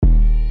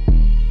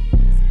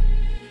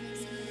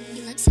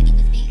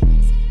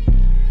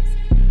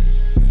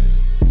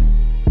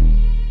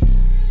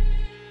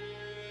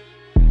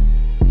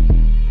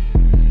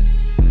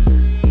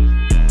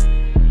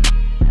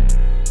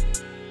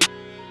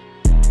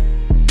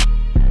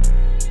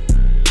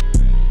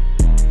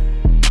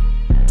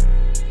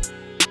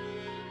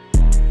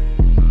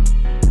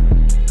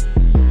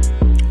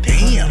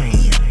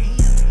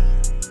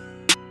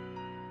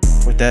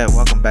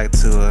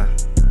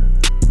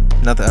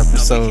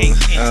So,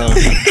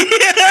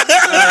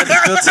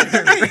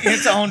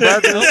 It's on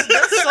brothers.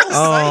 That's so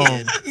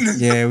sad.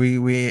 yeah, we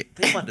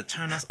They about to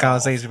turn us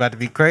conversation about to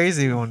be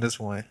crazy on this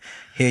one.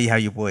 Here you have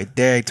your boy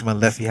Derek. To my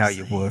left, you have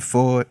your boy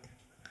Ford.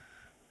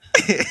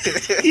 He's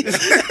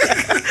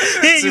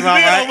being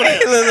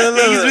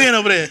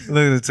over there.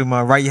 Look to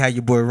my right, you have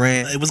your boy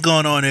Rand. Hey, what's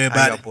going on, How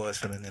everybody? y'all boys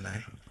feeling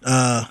tonight?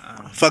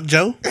 Fuck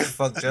Joe.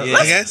 Fuck Joe. Yeah,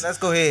 I guess. Let's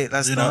go ahead.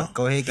 Let's You start. know?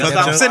 Go ahead. Get Fuck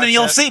that Joe. off Sit our in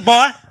your chest. seat,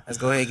 boy. Let's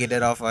go ahead and get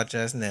that off our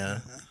chest now.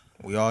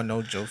 We all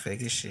know Joe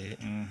fake as shit.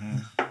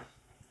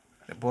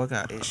 The boy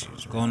got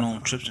issues. Bro. Going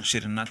on trips and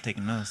shit and not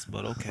taking us,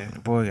 but okay. The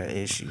boy got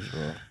issues,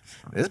 bro.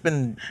 It's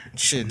been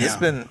shit. This Yeah.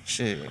 been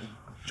shit.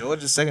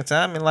 Georgia's second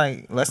time in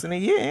like less than a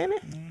year, ain't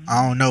it?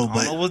 I don't know, I don't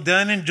know but what's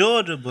done in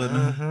Georgia, but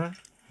ain't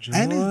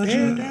it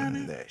bad down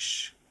there? That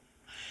shit.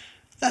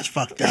 That's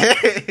fucked up.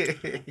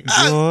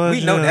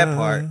 We know that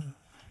part.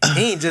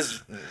 He ain't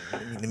just.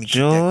 Let me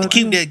keep that quiet.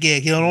 Keep that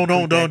gag. Yo, don't.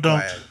 Keep that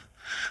quiet.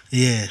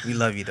 Yeah. We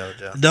love you though,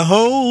 Joe. The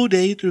whole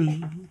day through.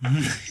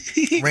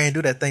 Rand,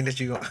 do that thing that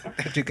you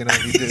can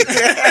only do.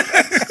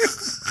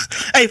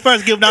 Hey,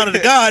 first give down to the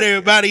God,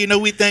 everybody. You know,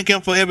 we thank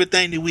him for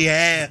everything that we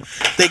have.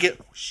 Thank it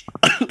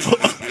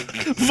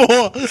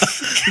for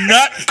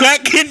not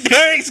cracking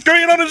Derek's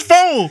screen on his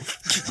phone.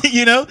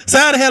 You know, so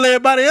how the hell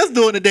everybody else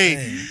doing today?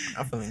 Man,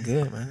 I'm feeling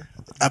good, man.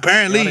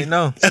 Apparently. Y'all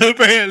know.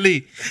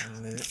 Apparently.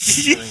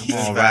 I'm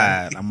all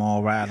right. I'm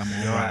all right.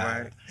 I'm all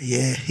right.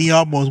 Yeah, he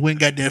almost went and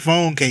got that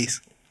phone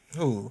case.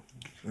 Who?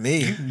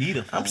 Me? Need a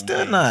I'm phone, still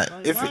man. not.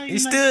 Like, If why it, you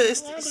you not- still,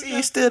 why it's, you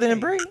it still didn't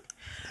not- break.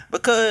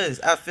 Because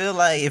I feel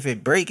like if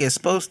it break, it's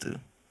supposed to.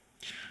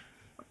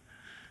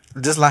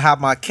 Just like how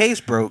my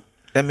case broke,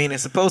 that mean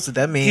it's supposed to.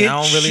 That mean Hit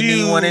I don't really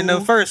need one in the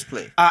you. first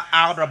place.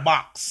 Outer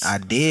box. I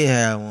did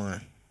have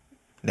one.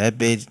 That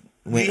bitch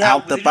went You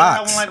out have- the did you have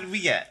box. one like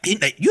we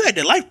got? You had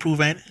that life proof,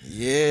 ain't it?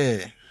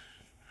 Yeah.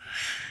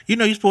 You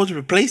know, you're supposed to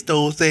replace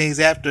those things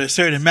after a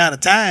certain amount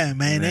of time,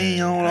 man. They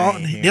Man, I ain't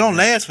they hearing don't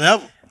that. last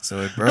forever. So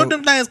it Don't broke.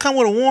 them things come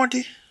with a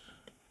warranty?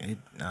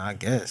 I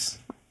guess.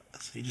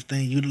 So you just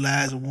think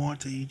utilize a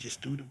warranty, you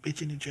just threw the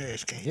bitch in the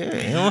trash can. Yeah,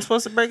 it wasn't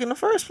supposed to break in the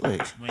first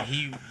place. When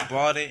he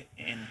bought it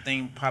and the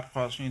thing popped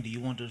across the screen, do you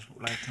want this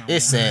lifetime?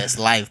 It says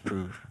life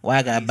proof. Why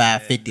I gotta buy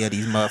 50 of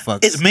these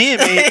motherfuckers? It's man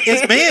made.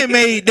 It's man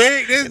made,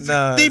 Derek.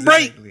 They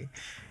break. exactly.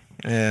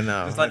 Yeah,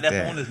 no. It's like that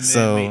that. phone is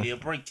So, made a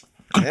break.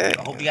 yeah,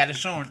 I hope you got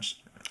insurance.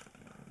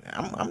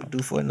 I'm due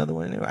for another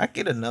one. Anyway. I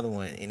get another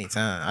one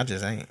anytime. I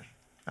just ain't.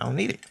 I don't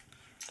need it.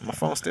 My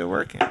phone's still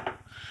working.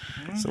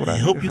 So what I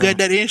need hope it you for? got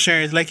that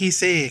insurance, like he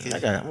said.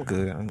 'Cause I'm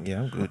good. I'm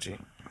Gucci.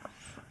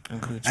 I'm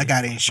Gucci. I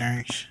got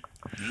insurance.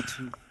 Me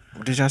too.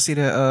 Did y'all see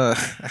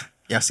that?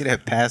 Y'all see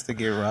that pastor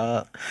get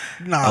robbed?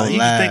 No, Oh, you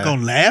just ain't live.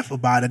 gonna laugh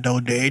about it though,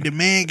 Derek. The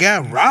man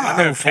got I robbed.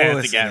 know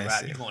Ford said guy that right,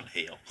 shit. you going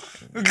to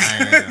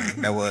hell.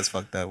 That was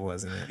fucked up,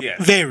 wasn't it? Yeah.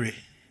 Very.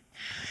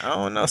 I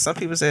don't know. Some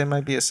people say it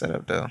might be a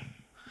setup though.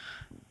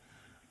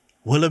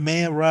 Will a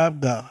man rob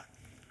God?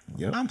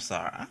 Yep. I'm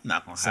sorry. I'm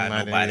not gonna have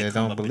Somebody nobody that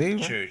come don't up believe in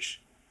the him? church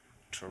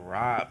to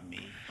rob me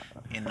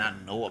and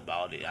not know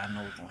about it. I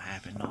know it's gonna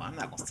happen. No, I'm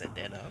not gonna set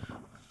that up.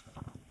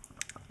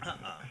 I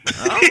don't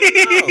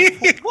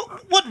know.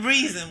 What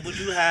reason would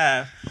you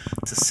have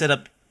to set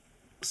up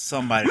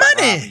somebody Money.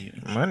 to rob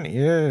you? Money,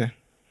 yeah.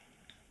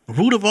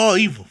 Root of all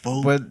evil,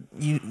 folks. But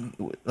you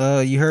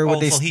heard what Oh,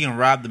 they so he can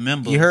rob the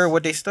members. you heard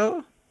what they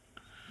stole?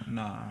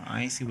 No,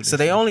 I ain't see what. So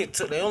they only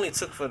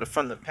took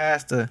from the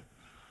pastor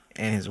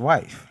and his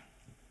wife.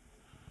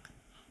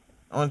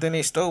 Only thing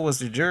they stole was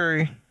the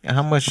jewelry and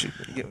how much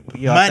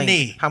y'all Money.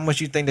 Think, how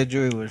much you think the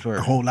jewelry was A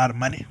worth? whole lot of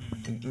money.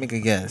 Make a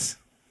guess.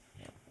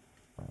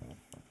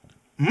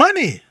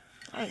 Money.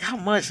 Like, how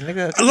much,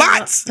 nigga?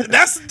 Lots.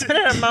 That's Put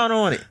that amount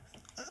on it.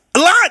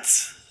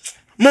 lots.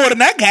 More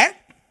than I got.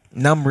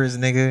 Numbers,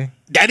 nigga.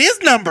 That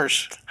is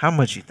numbers. How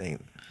much you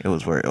think it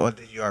was worth? Or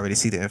did you already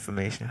see the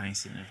information? I ain't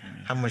seen that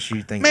from How much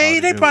you think? all Man, the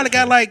they jewelry probably was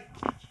got worth?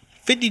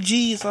 like 50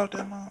 G's off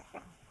that motherfucker.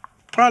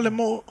 Probably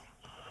more.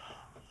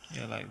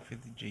 Yeah, like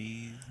 50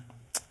 G's,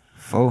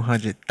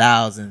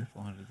 400,000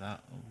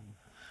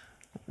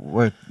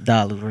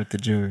 $400,000. worth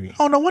of jewelry.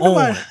 Oh, no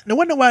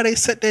wonder why they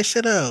set that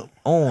shit up.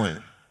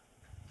 On.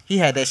 He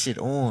had that shit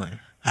on.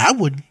 I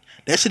wouldn't.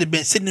 That should have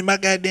been sitting in my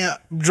goddamn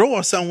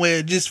drawer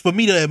somewhere just for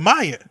me to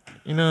admire.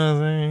 You know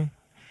what I'm saying?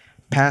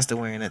 Pastor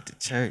wearing at the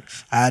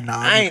church. I know.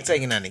 I ain't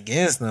taking nothing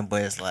against them,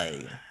 but it's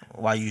like,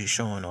 why you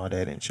showing all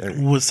that in church?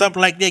 With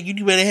something like that, you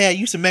better have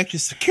you some extra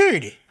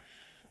security.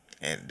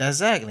 And that's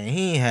exactly.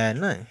 He ain't had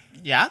nothing.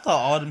 Yeah, I thought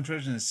all them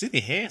churches in the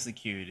city had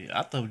security.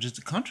 I thought it was just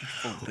the country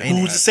folk. that Ain't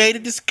had Who's to say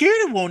that the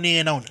security won't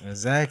in on it?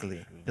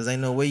 Exactly. Because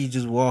ain't no way you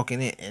just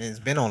walking in. And it's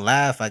been on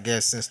live, I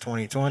guess, since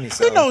 2020.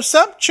 So You know,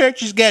 some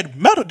churches got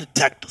metal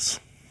detectors.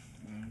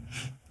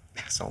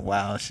 that's some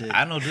wild shit.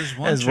 I know this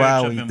one That's church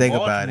wild up when you in think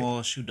about it.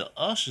 Baltimore shoot the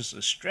ushers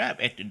a strap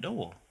at the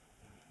door.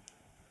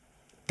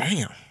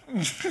 Damn.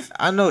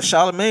 I know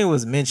Charlemagne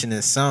was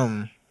mentioning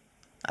some,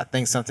 I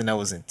think something that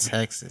was in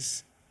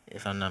Texas,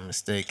 if I'm not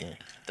mistaken.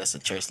 That's a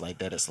church like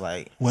that. It's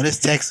like, Well, it's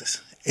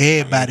Texas.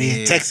 Everybody It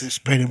in is. Texas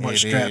pretty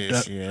much it strapped is,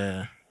 up.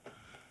 yeah.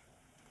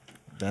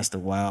 That's the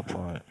wild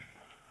part.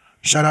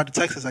 Shout out to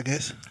Texas, I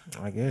guess.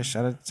 I guess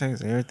shout out to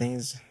Texas.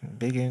 Everything's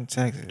bigger in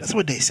Texas. That's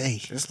what they say.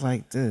 Just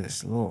like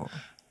this, Lord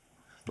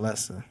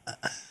bless her.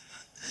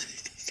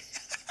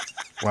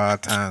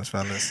 Wild times,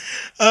 fellas.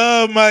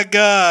 Oh my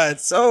God.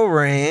 So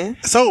Rand,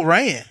 So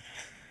Rand,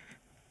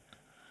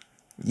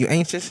 you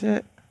anxious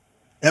yet?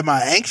 am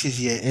I anxious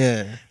yet?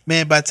 Yeah.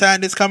 Man, by the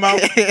time this come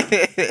out,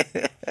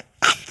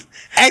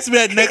 ask me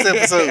that next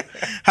episode.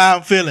 How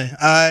I'm feeling.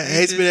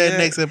 Ask me that Yeah.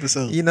 next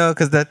episode. You know,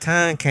 cause that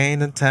time came,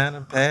 the time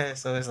to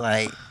pass. So it's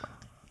like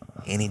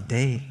any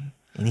day,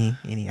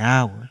 any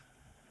hour,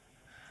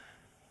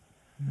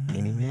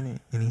 any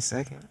minute, any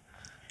second.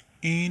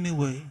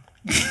 Anyway.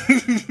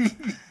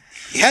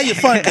 Have your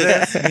fun,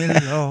 cuz.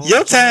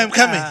 Your time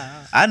coming.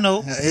 I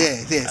know.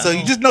 Yeah. So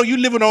you just know you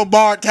living on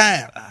borrowed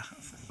time.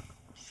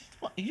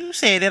 You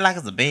said it like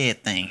it's a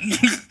bad thing.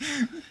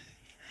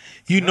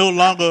 You no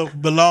longer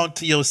belong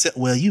to yourself.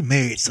 Well, you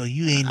married, so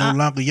you ain't no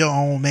longer your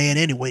own man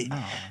anyway.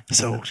 No.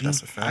 So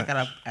That's a I fact.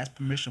 gotta ask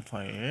permission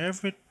for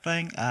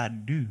everything I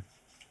do.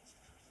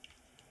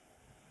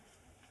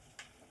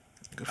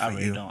 Good I for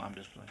really you. don't. I'm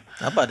just playing.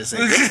 I'm about to say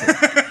good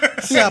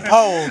for, see, I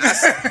paused.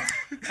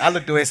 I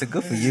looked away and said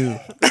good for you.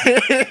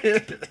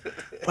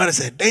 But I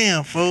said,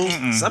 damn, fool.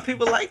 Some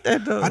people like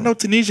that though. I know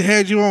Tanisha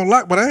had you on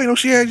lock, but I ain't know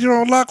she had you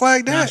on lock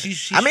like Nah, that.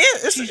 she's, I mean,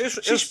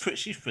 it's-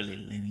 she's pretty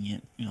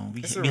lenient. You know,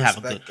 It's a we have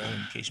a respect good thing.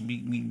 communication. Be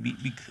good.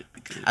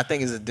 Be good. I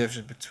think it's a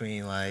difference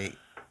between like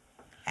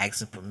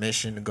asking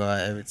permission to go out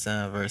every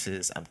time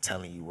versus I'm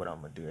telling you what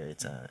I'm gonna do every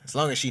time. As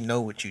long as she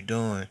know what you're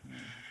doing, I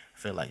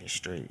feel like it's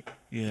straight.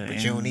 Yeah,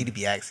 But you don't need to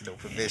be asking no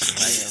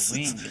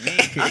permission.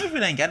 Yeah, I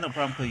really ain't got no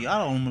problem because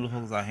y'all don't know the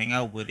folks I hang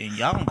out with, and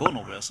y'all don't go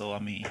nowhere. So I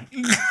mean,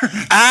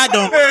 I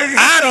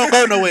don't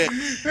go nowhere.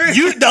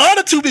 You, the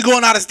other two be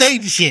going out of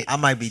state and shit. I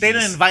might be. they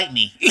didn't just, invite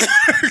me.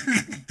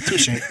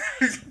 Touche.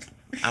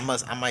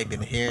 I might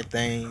been hearing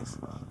things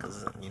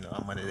because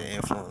I'm under the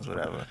influence,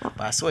 whatever.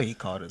 But I swear he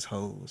called us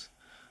hoes.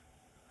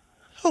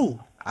 Who?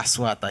 I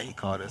swear I thought he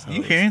called us hoes.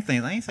 You hearing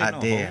things? I ain't saying I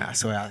no. did. hoe. I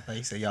swear I thought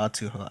he said y'all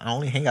two hoes. I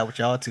only hang out with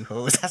y'all two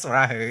hoes. That's what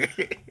I heard.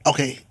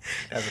 Okay,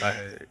 That's what I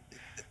heard.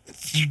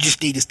 you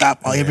just need to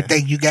stop all Yeah.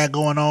 everything you got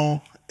going on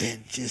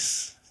and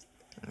just.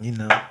 You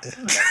know.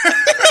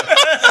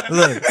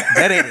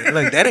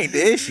 That ain't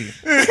the issue.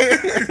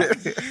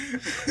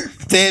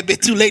 Tad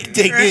bit too late to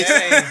take this.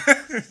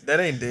 That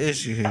ain't the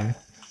issue here.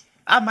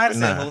 I might have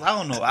said Nah. hoes. I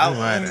don't know.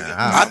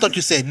 I thought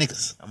you said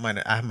niggas.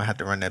 I might have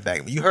to run that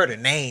back. You heard a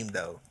name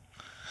though.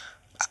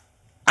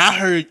 I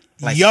heard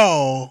Like-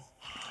 y'all.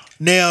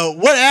 Now,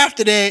 what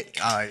after that?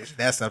 Oh,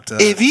 that's up to.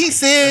 If he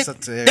said That's up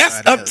to that's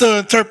everybody up to let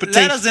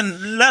interpretation. us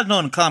let us know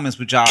in the comments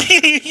with y'all.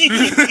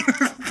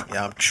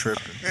 Yeah, I'm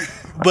tripping.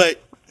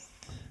 But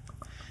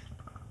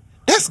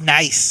that's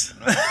nice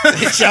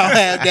that y'all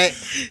have that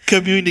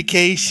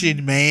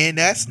communication, man.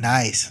 That's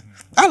nice.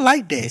 I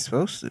like They that.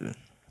 supposed to.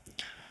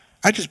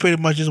 I just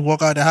pretty much just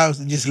walk out the house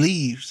and just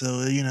leave.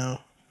 So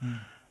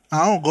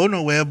I don't go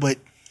nowhere but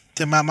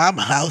to my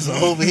mama house or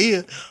over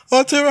here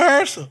or to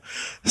rehearsal.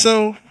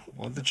 So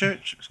Or the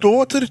church.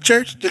 store to the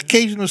church, the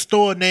occasional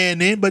store now and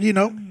then, but I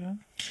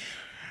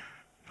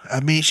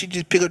mean, she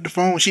just pick up the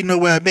phone. She know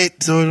where I'm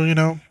at, so I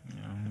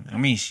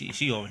mean,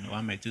 she already know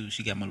I'm at too.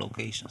 She got my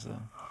location, so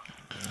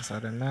That's all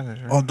that matters,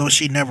 right? although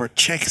she never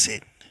checks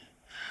it.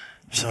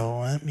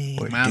 So I mean,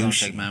 Boy, mine don't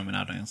douchey. take mine when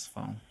I don't answer the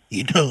phone. let me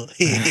You tell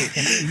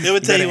you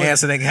better what.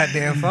 answer that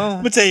goddamn phone.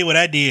 Let me tell you what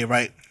I did,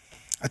 right?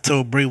 I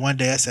told Bree one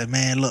day, I said,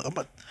 man, look,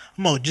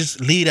 I'm gonna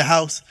just leave the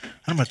house.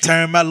 I'm gonna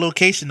turn my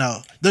location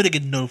off. Though they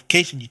get a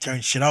notification, you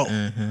turn shit off.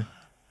 Mm-hmm.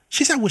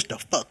 She said, I wish the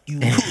fuck you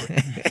would.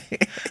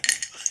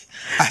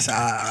 I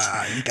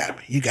said,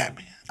 you got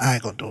me. I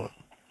ain't gonna do it.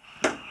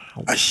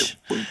 I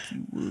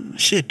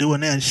should do it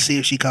now and see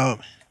if she called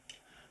me.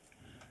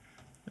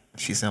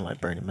 She sounded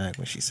like Bernie Mac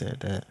when she said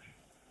that.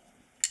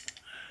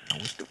 I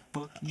wish the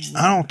fuck you.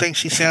 I don't think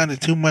she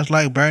sounded too much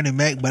like Bernie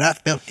Mac, but I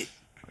felt it.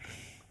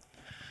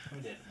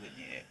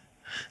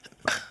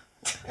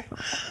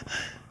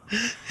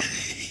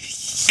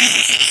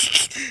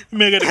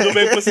 Man, gotta go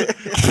back for some.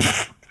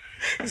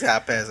 That's how I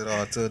pass it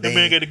all to That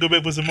man got to go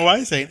back for some more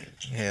ice, ain't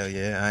it? Hell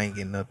yeah, I ain't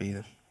getting up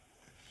either.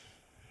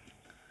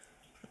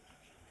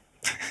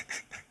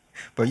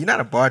 Bro, you're not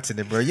a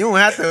bartender, bro. You don't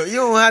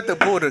have to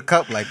pull the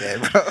cup like that,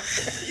 bro.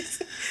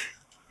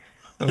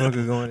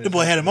 The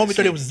boy had a moment,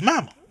 thought it was his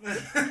mama.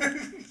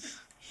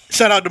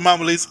 Shout out to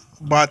Mama Lisa,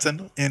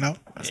 bartender,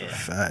 That's a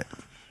fact.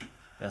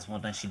 That's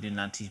one thing she did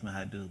not teach me how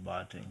to do is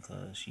bartending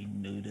because she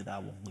knew that I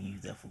wasn't gonna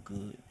use that for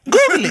good.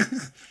 Google it.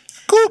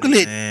 Google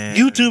it. Man.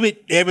 YouTube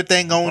it.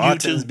 Everything on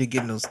Bartenders YouTube. be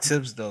getting those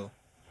tips though.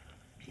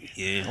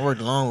 Yeah. I worked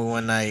along with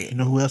one night. You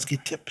know who else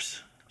get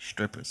tips?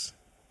 Strippers,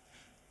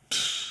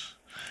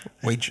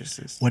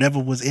 waitresses. Whatever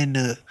was in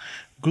the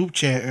group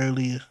chat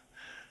earlier.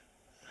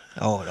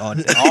 All of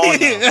them.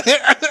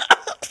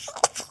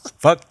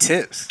 Fuck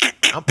tips.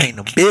 I'm paying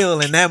the bill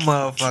in that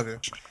motherfucker.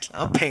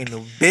 I'm paying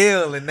the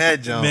bill in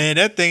that joint. Man,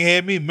 that thing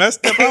had me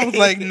messed up. I was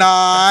like,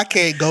 nah, I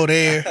can't go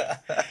there.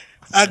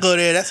 I go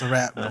there, that's a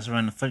wrap. Let's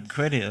run the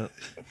credit up.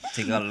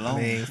 Take out a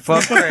loan. Man,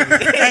 fuck credit.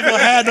 Ain't gonna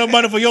have no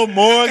money for your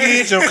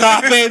mortgage, your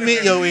car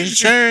payment, your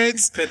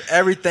insurance. Put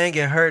everything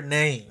in her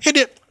name. Hit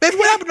it. Baby,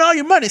 what happened to all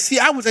your money? See,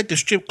 I was at the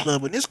strip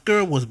club and this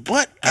girl was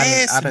butt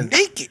ass I done-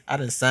 naked. I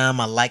done signed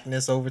my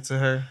likeness over to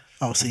her.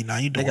 Oh, see, now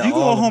you doing got You go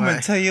all home of and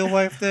mine. tell your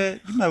wife that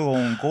you might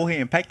want to go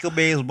ahead and pack your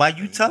bags while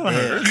you telling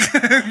her.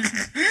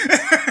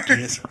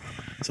 this.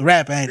 It's a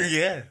rap, ain't it?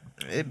 Yeah.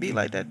 It be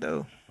like that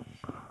though.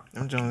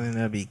 I'm joining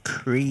that be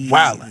crazy.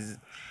 Wildin'.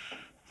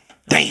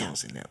 Damn,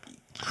 that be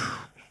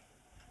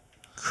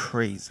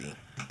crazy.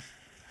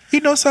 You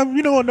know something?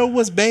 You don't know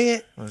what's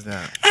bad? What's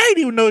that? I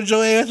didn't even know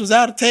Joe ass was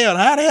out of town.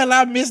 How the hell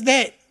I missed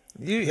that?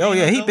 Oh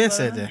yeah, he been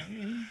said that.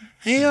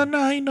 Hell no,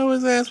 I didn't know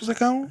his ass was a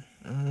cone.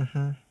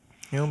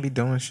 He don't be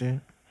doing shit.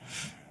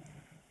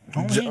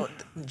 Oh,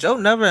 Joe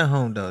never at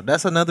home though.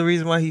 That's another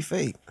reason why he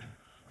fake.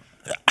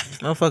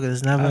 Motherfucker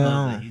is never at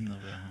home.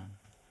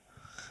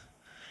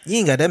 You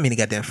ain't got that many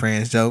goddamn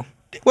friends, Joe.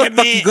 Where the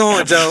fuck you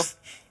going, Joe?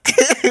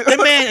 That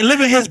man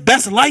living his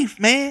best life,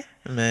 man.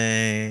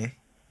 Man,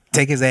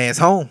 take his ass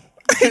home.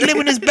 He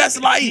living his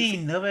best life. He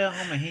ain't never at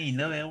home and he ain't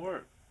never at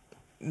work.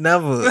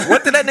 Never.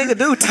 What did that nigga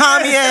do?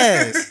 Tommy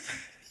ass.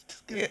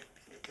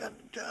 Got a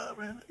job,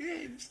 man. Yeah,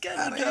 you just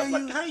got a job.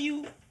 Like, how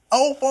you?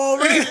 Oh, for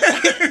real.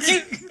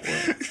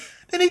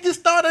 Then he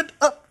just started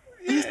up.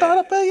 He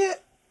started up there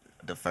yet?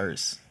 The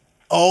first.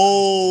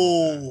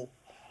 Oh.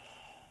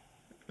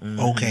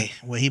 Okay.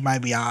 Well, he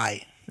might be all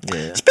right.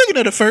 Yeah. Speaking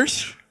of the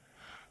first,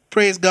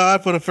 praise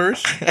God for the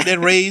first. That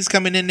raise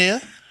coming in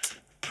there.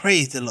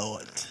 Praise the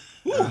Lord.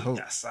 hope.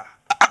 That's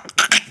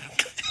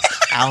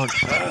I don't.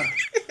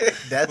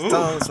 That's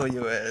tongues for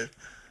your ass.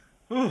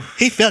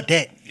 He felt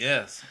that.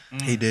 yes.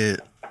 He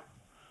did.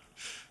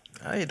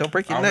 Hey, don't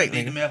break your I neck, already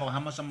did the nigga. math on how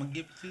much I'm gonna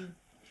give it to you.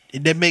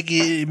 Did that make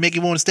you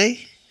want to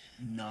stay?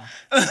 No.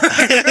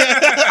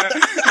 I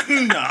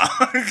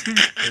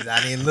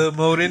no. need a little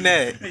more than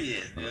that. Yeah,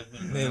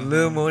 definitely. Need a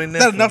little more than that.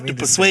 Not for enough me to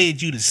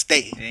persuade you to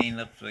stay. It ain't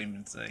enough for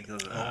him to say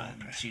because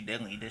shoot, they're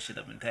gonna eat that shit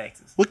up in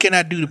taxes. What can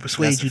I do to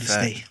persuade That's you a to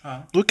fact. stay? Huh?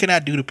 What can I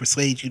do to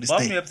persuade you to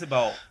Bump me stay? up to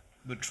about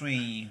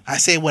between. I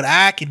say what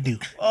I can do.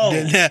 Oh.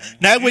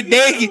 Not what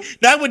they can.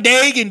 Not what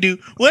they can do.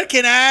 What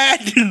can I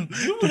do?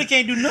 You really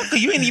can't do nothing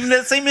 'cause you ain't even at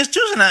the same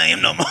institution I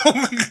am no more.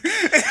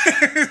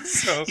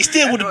 So You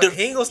still would have.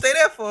 He ain't gonna stay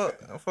there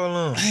for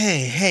long.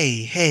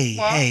 Hey.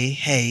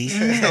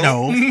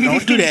 No,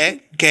 don't do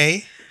that.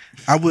 Okay,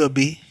 I will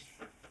be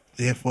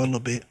there for a little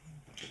bit.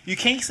 you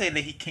can't say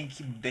that he can't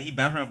keep that he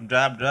bouncing around from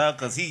job to job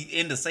because he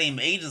in the same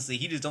agency.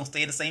 He just don't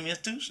stay at the same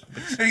institution.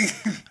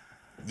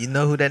 You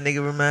know who that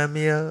nigga remind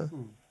me of?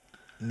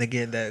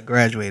 Nigga that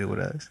graduated with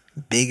us.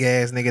 Big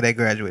ass nigga that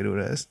graduated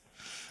with us.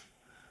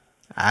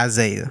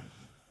 Isaiah.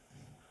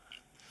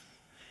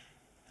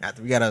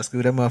 After we got out of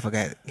school, that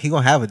motherfucker, he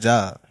gonna have a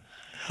job.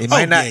 It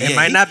might not. yeah, It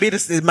might not be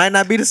the. It might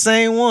not be the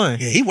same one.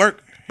 Yeah, he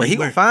worked, But he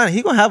gonna find.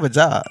 He gonna have a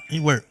job. He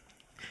worked.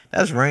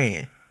 That's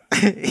Rand.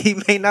 He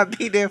may not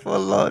be there for a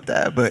long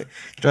time, but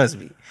trust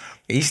me,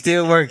 he's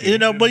still working.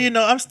 But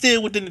I'm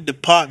still within the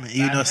department.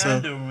 So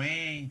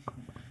Durant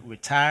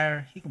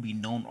retire, he can be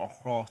known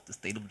across the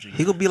state of Virginia.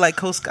 He could be like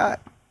Coach Scott.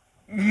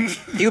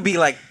 He would be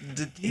like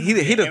he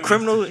the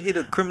criminal. He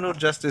the criminal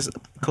justice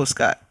Coach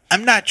Scott.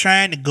 I'm not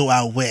trying to go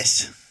out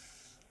west.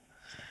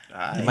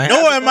 Alright. Might Nor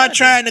have to am go I out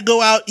trying to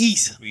go out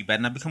east. You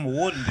better not become a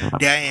warden.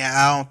 Then.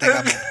 I don't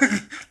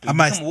think I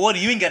might. Become a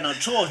warden, you ain't got no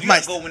choice. You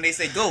Might- gotta go when they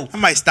say go. I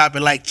might stop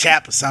at like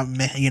Chap or something,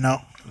 man.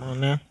 Come on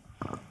now.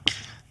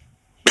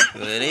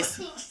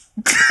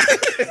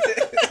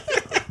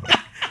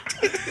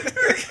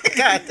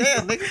 God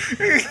damn,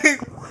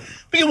 nigga.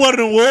 Be one of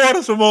the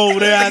waters from over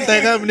there. I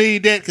think I'm gonna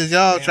need that because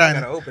y'all I trying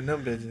gotta to. open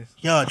them bitches.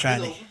 Y'all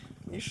trying to.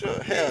 You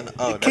sure? Hell no.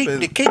 Oh,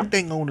 The cake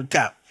thing on the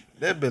top.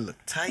 that bitch look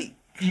tight.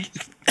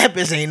 That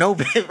bitch ain't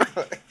open,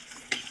 bro.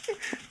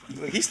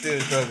 Look, he's still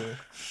struggling.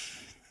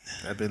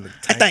 That bitch look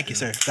tight. Thank you,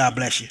 sir. God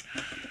bless you.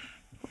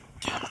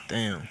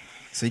 Damn.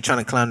 So you trying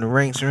to climb the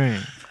ranks,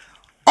 Rand?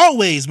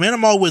 Always, man.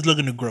 I'm always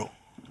looking to grow.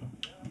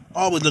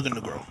 Always looking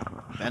to grow.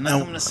 Better not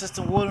come an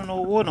assistant warden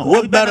or warden. What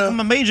Or you better better- not come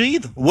a major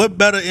either. What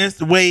better is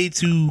the way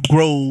to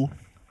grow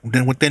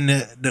than within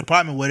the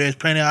department where there's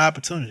plenty of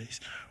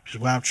opportunities? Which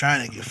is why I'm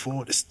trying to get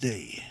forward to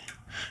stay.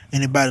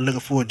 Anybody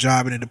looking for a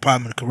job in the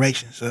Department of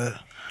Corrections,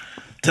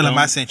 tell them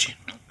I sent you.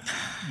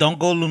 Don't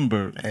go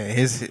Lundberg. Hey,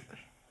 his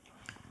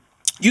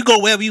You go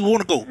wherever you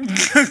want to go.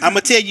 I'm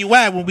gonna tell you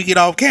why when we get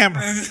off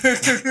camera. I'm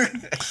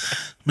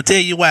gonna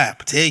tell you why. I'm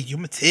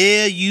gonna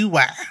tell you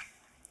why.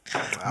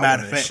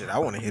 Matter of fact, I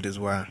want to hit his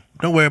why.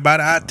 don't worry about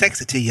it. I'll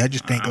text it to you. I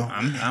just think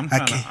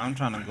I'm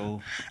trying to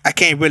go. I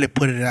can't really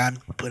put it out.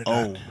 Put it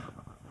out. Oh,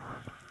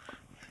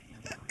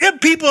 If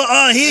people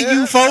hear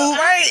you, folks.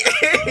 Right.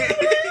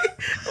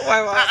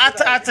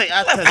 I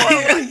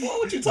tell you.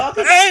 What you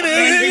talking Hey,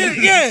 man,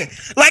 yeah.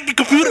 Like the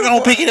computer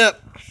don't pick it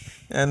up.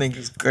 That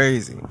nigga's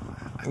crazy.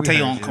 I tell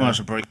you on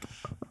commercial break.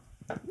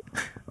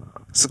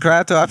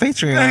 Subscribe to our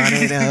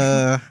Patreon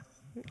and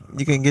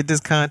you can get this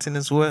content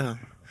as well.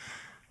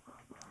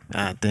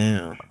 Ah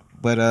damn.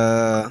 But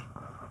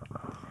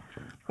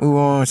Move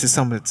on to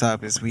some of the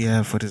topics we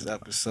have for this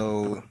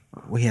episode.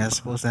 We are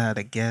supposed to have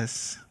a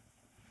guest.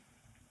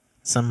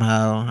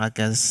 Somehow, I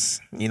guess,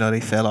 they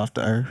fell off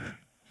the earth.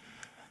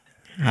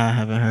 I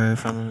haven't heard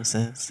from them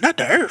since. Not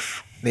the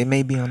Earth. They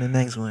may be on the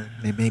next one.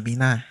 They may be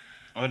not.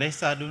 Oh, they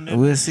start doing that.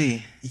 We'll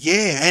see.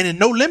 Yeah, and it's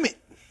no limit.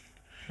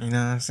 You know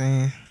what I'm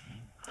saying?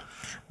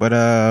 But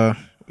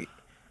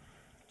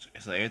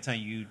So every time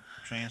you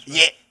transfer,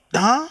 Yeah.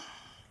 Huh?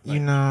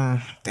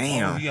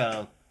 damn. you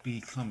gotta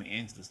be coming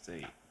into the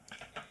state.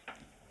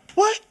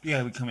 What? You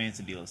gotta be coming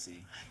into DOC.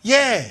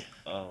 Yeah.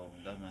 Oh,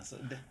 that's my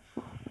son.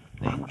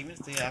 They can give me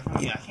the state. I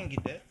can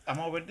get that. I'm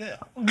already there.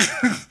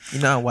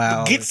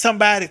 Wow. Get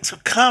somebody to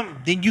come,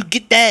 then you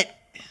get that.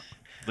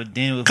 But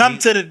then Come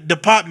to the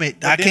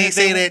department. I can't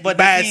say that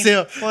by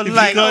itself. Well, If you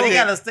like, go they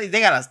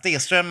there- gotta stay a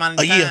certain amount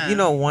of A time. year. You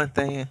know one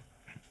thing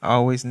I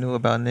always knew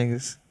about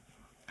niggas,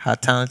 how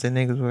talented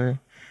niggas were.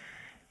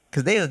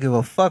 Cause they would give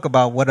a fuck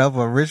about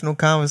whatever original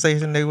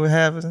conversation they were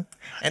having,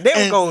 and they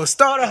would go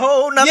start a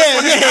whole nother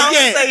fucking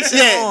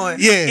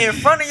conversation in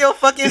front of your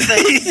fucking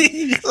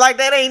face, like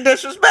that ain't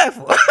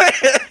disrespectful.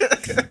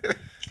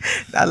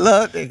 I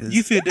love niggas.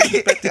 You feel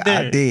disrespected there?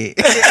 I did.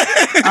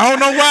 I don't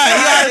know why.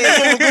 He already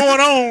knew what was going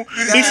on.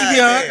 He should be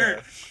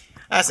on.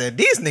 I said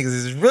these niggas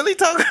is really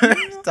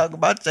talking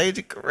about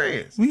changing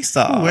careers. We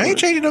saw. Ooh, I ain't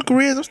changing no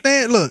careers. I'm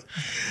staying. Look,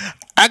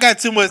 I got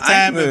too much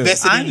time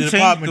invested in the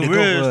department to go.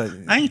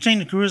 careers. I ain't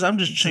changing careers. I'm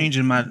just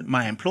changing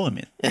my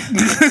employment.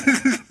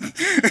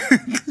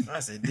 I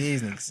said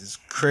these niggas is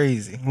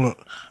crazy.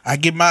 Look, I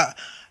get my.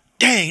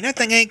 Dang, that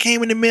thing ain't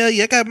came in the mail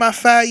yet. I got my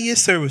 5-year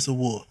service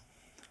award.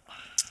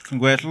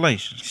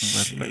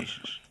 Congratulations.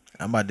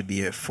 I'm about to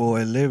be at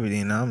Fort Liberty,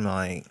 and I'm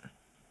like,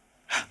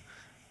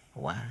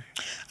 why?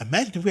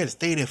 Imagine if we had to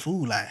stay there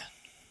food line.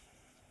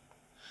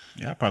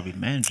 Yeah, I probably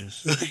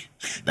managers.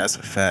 That's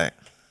a fact.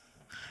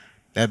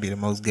 That'd be the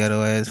most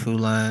ghetto ass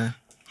food line.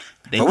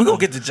 They But we gonna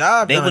get the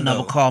job They done, would never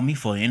though. call me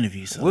for an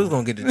interview. So We was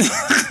gonna get the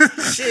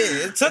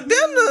shit. It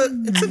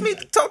took me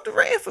to talk to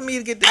Rand for me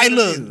to get the Hey,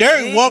 interview. look,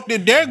 Derek walked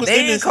in. Derek was They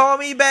in didn't this. call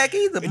me back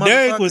either.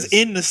 Derek was motherfuckers.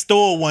 in the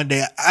store one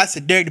day. I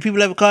said, Derek, do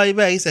people ever call you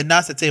back? He said, no.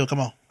 I said, Taylor, come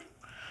on.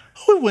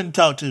 Who we wouldn't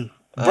talk to?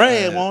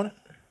 Brad wanted.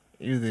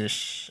 Either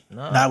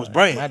Nah, it was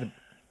Brad.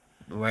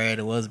 Brad,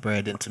 it was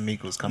Brad. Then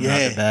Tamika was coming out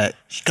the Yeah. back.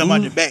 She come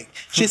out the back.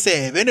 She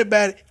said,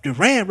 if the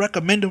Rand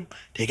recommend them,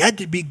 they got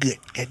to be good.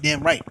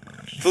 Goddamn right.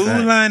 Food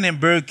Fact. Line and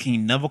Burger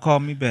King never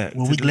called me back.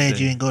 Well, to we this glad day.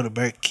 you didn't go to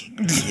Burger King.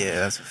 Yeah,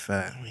 that's a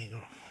fact.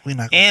 We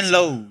not. And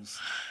Lowe's.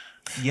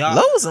 Y'all,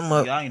 Lowe's, I'm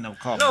up. Y'all ain't never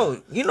called me.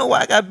 No, you know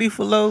why I got beef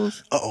with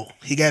Lowe's?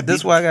 He got.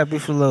 That's why I got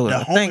beef with Lowe's. The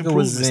I home think it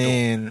was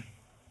improvement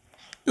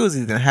it was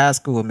either in high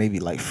school or maybe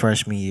like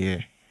freshman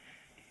year.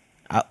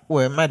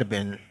 It might have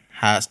been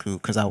high school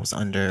because I was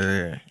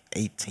under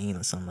 18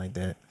 or something like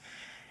that.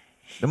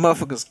 The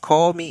motherfuckers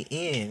called me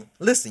in.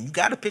 Listen, you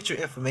got to put your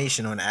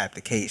information on the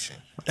application.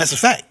 That's a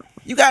fact.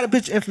 You got to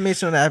put your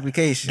information on the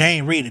application. They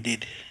ain't read it,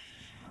 did they?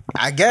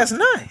 I guess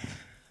not.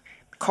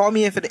 Call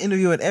me in for the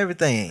interview and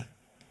everything.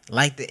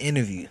 Like the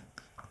interview.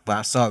 But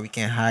I'm sorry we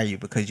can't hire you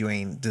because you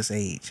ain't this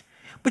age.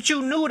 But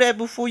you knew that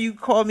before you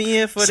called me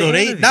in for the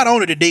interview. So they not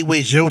only did they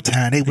waste your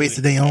time, they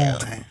wasted their own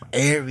time.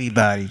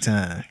 Everybody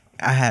time.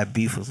 I had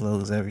beef with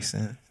Lowe's ever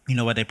since. You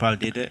know what they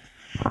probably did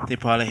that? They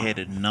probably had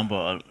a number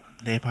of.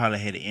 They probably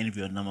had to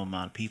interview a number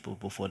amount of people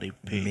before they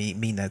paid.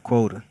 Meeting that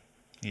quota.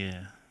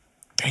 Yeah.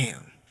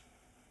 Damn.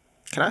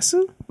 Can I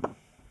sue?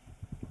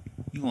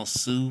 You gonna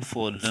sue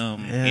for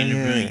them Yeah,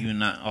 interviewing yeah. you and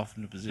not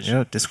offering the position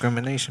Yep,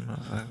 discrimination,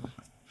 motherfucker.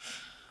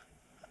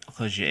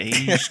 because your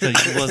age,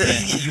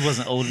 because you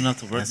wasn't old enough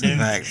to work That's there.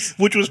 facts.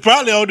 Which was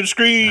probably on the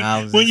screen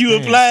I was when you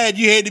experienced. applied.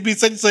 You had to be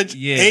such and such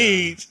Yeah.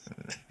 age.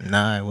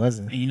 Nah, it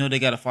wasn't. And you know they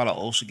gotta follow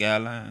OSHA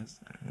guidelines.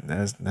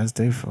 That's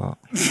their fault.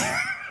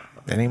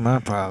 That ain't my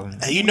problem.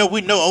 And you know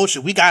we know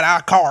OSHA. We got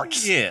our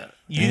cards. Yeah,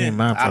 you Ain't didn't.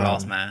 my I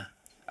lost problem. mine.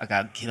 I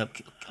got to get up,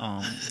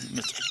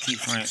 Mr. Keith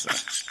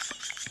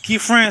Francis.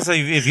 Keith Francis,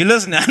 if you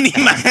listen, I need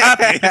my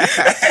copy.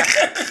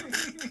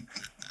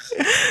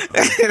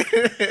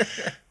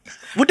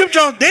 With them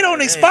Jones, they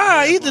don't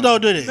expire either, though,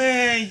 do they?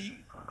 Man,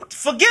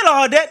 forget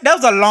all that. That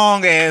was a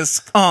long ass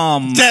course.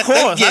 I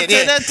tell you,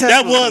 that test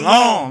that was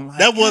long. Like,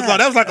 That was long.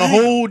 That was like a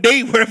whole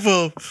day worth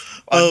of.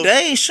 a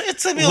day. Shit, it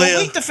took me a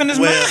week to finish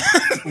mine.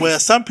 Well,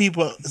 some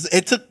people,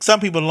 it took some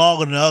people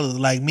longer than others.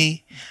 Like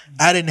me,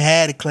 I didn't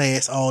have the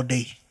class all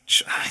day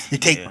to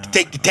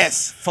take the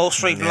test. 4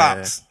 straight Yeah.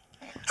 blocks.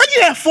 How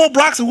you have 4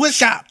 blocks of wood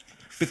shop?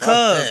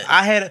 Because that.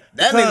 I had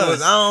That nigga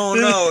was, I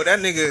don't know. That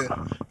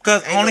nigga.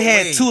 Because I Ain't only no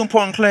had way. 2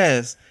 important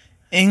classes,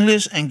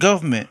 English and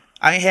government.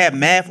 I ain't had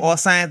math or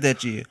science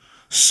that year.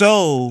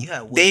 So You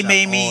had wood they shop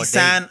made all me day.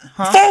 sign.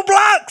 4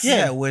 blocks.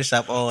 Yeah, wood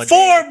shop all day.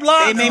 4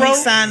 blocks, They made bro. me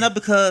sign up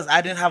because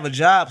I didn't have a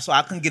job, so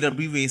I couldn't get an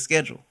abbreviated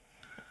schedule.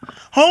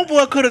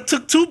 Homeboy could have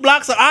took 2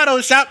 blocks of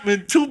auto shop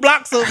and 2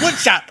 blocks of wood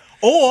shop.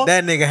 Or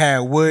That nigga had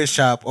wood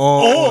shop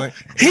all.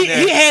 he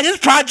had his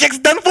projects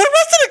done for the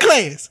rest of the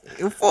class.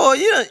 For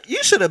you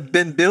should have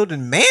been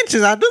building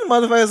mansions. I do the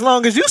motherfucker as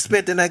long as you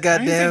spent in that I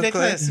didn't goddamn take that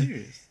class class.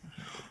 serious.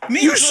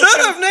 You should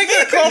have,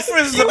 nigga.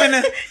 Co-friends You up in in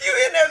there.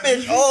 that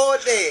bitch all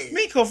day.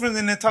 Me and co-friends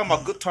in there talking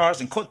about guitars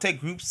and quartet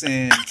groups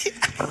and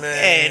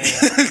Man,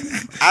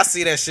 I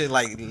see that shit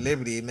like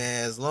Liberty,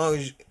 man. As long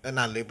as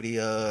not Liberty,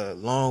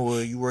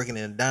 Longwood, you working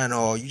in a diner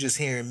hall, you just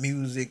hearing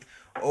music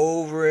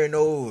over and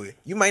over.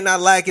 You might not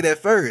like it at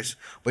first,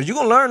 but you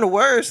gonna learn the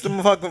words to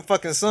them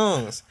fucking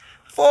songs.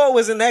 4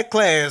 was in that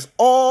class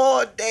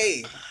all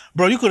day.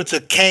 Bro, you could have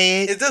took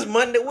CAD. Is this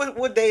Monday?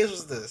 What days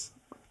was this?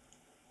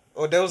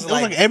 Or that was It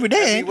was like every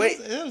day. every week?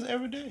 it was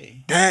every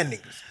day. Damn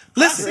niggas.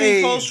 Listen, I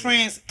seen close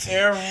friends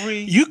every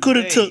You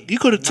coulda day. took- you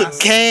coulda took Not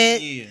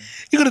CAD. yeah.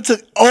 you could have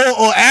took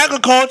or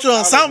agriculture or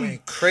I something.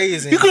 went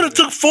crazy. You could have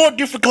took 4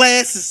 different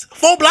classes,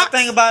 4 blocks.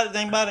 Thing about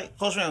it,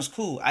 close friends was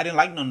cool. I didn't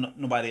like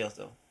nobody else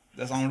though.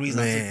 That's the only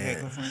reason I Man. took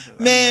close friends.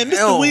 Man, Mr.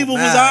 Hell Weaver was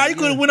nah, alright. You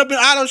could you- have went up in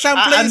auto shop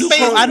and I played knew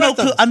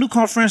space. I knew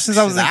Close Friends since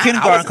I was in I was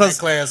kindergarten in because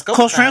that class a couple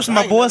Close Friends times.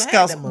 I ain't never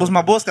had that was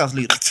my Boy Scouts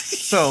leader.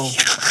 So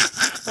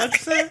what you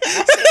say?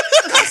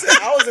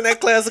 I was in that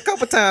class a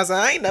couple times. And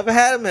I ain't never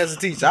had him as a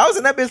teacher. I was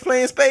in that bitch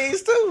playing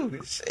spades too.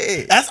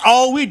 Shit. That's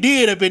all we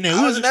did up in there.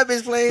 I was in that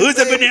bitch playing we was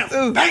up in spades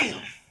there. too. Bam.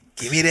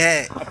 Give me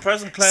that. A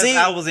person class See-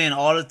 I was in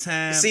all the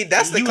time. See,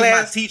 that's the he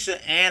class- was my teacher,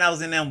 and I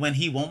was in there when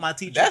he wasn't my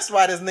teacher. That's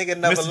why this nigga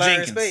never Mr.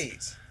 learned Jenkins.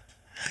 spades.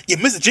 Yeah,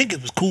 Mr.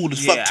 Jenkins was cool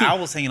as yeah, fuck too. I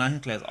was hanging out in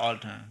his class all the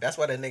time. That's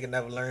why that nigga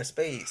never learned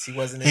spades. He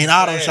wasn't in in the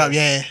auto class. shop,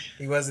 yeah.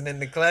 He wasn't in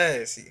the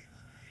class.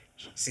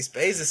 See,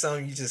 spades is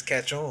something you just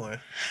catch on.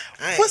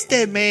 What's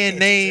that man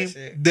name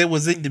that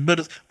was in the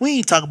middle? We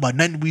ain't talking about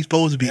nothing we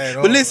supposed to be. At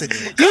But all, listen,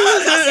 yeah.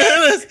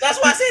 listen, That's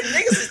why I said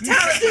niggas is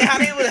talented. How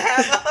they would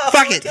have.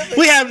 fuck it.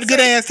 We having a good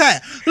ass time.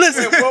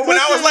 Listen, Well, when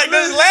I was like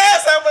this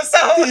last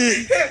episode,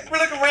 we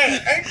look around.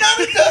 Ain't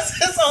none of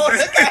this on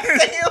the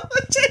goddamn.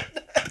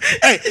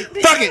 hey,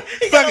 fuck it.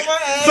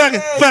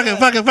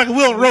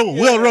 We'll roll.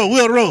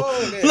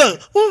 yeah.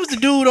 Look, what was the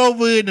dude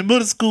over in the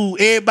middle school?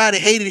 Everybody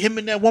hated him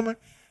and that woman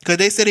because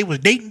they said they was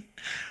dating.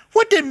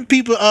 What did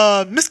people,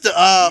 Mr.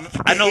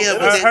 I know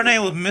her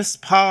name was Miss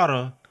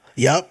Potter,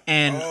 Yep.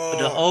 and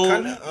the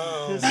old.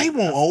 He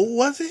wasn't old,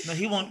 was it? No,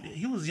 he won't.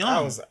 He was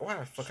young. Why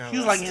the fuck? He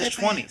was like in his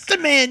 20s. The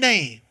man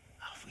name.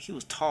 He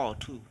was tall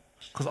too,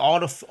 cause all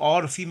the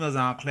females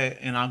in our class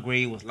in our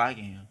grade was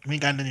liking him. We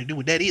ain't got nothing to do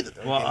with that either.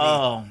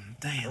 Well,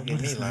 damn. Don't get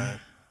what me is lying.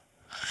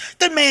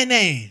 That man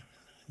name.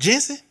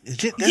 Jensen?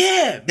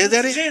 Yeah, Is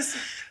that it? Jensen.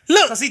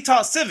 Look, Cause he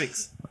taught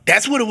civics.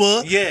 that's what it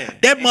was. Yeah,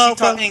 That and she taught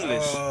motherfucker.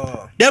 English.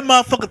 That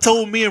motherfucker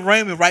told me and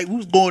Raymond, right, we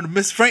was going to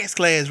Miss Frank's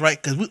class, right,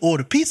 because we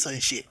ordered pizza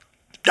and shit.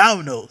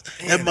 Domino's.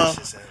 Damn, that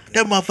shit sound good.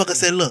 That motherfucker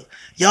said, look,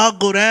 y'all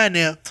go down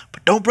there,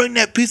 but don't bring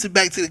that pizza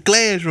back to the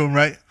classroom,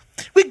 right?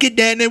 We get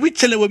down there, we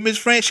chilling with Miss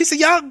Frank. She said,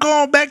 y'all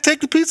go on back,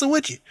 take the pizza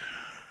with you.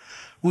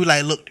 We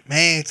like, look, the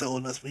man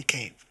told us we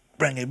can't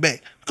bring it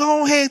back.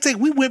 Go ahead and take it.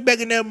 We went back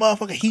in there,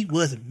 motherfucker. He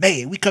wasn't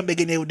mad. We come back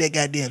in there with that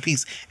goddamn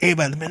pizza.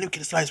 Everybody, man, let me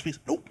get a slice of pizza.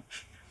 Nope.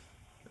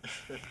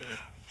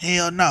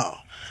 Hell no.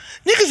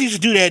 Niggas used to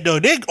do that though.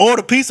 They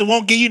order pizza,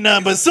 won't give you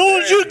none. But as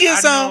soon as you get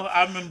some,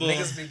 I remember.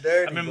 Niggas be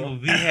dirty, I remember bro.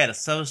 we had a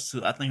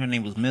substitute. I think her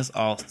name was Miss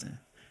Austin.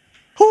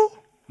 who?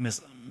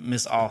 Miss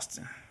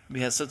Austin.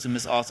 We had substitute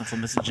Miss Austin for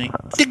Mr.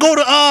 Jenkins. They go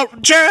to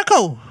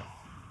Jericho.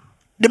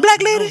 The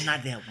black lady? No,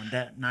 not that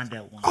one. Not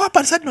that one. Oh, I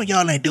about to say, I know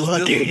y'all ain't do her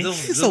dirty.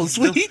 She's so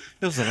sweet.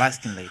 There was a light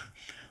skinned lady,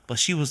 but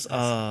she was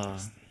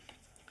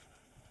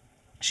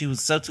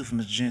substitute for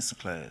Miss Jensen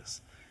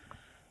class,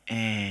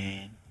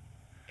 and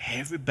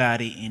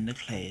everybody in the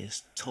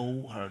class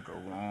told her the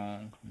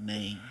wrong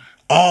name.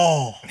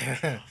 Oh.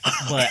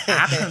 But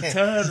I couldn't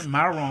tell her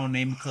my wrong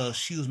name because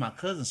she was my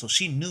cousin, so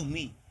she knew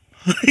me.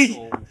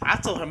 So I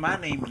told her my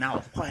name, and I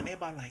was quiet. And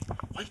everybody like,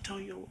 "Why you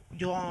told your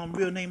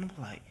real name?" I was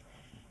like,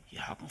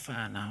 "Y'all gonna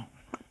find out."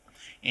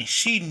 And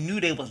she knew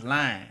they was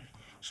lying,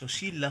 so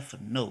she left a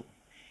note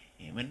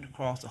and went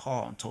across the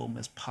hall and told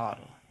Miss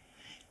Potter.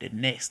 The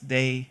next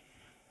day,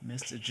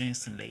 Mr.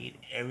 Jensen laid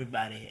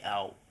everybody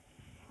out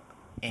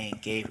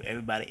and gave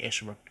everybody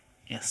extra work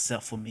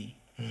except for me.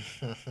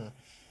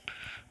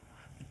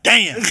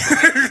 Damn.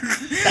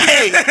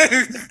 hey,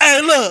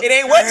 look. It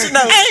ain't what you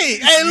know. Hey,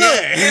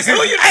 look.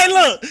 Hey,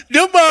 look.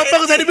 Them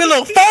motherfuckers had to be a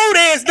little phone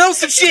ass know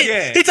some shit.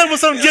 Yeah. He talking about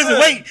something just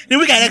wait. Then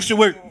we got extra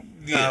work.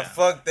 Nah,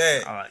 fuck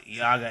that. I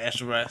got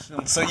extra rest.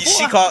 So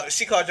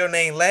she called your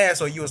name last,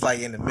 or you was like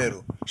in the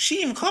middle?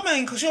 She even come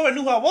in because she already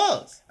knew who I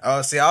was.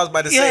 Oh, see, I was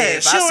about to Yeah,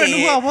 say, she already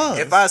knew who I was.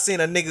 If I seen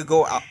a nigga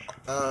go out,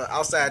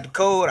 outside the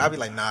code, I'd be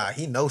like, nah,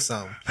 he know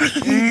something.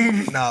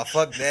 Nah,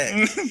 fuck that.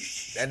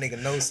 That nigga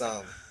know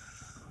something.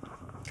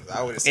 'Cause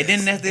I would have said, And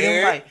then next day they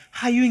was like,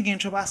 "How you ain't get in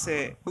trouble?" I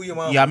said, Who your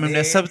mama? "Y'all remember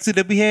that Dad? substitute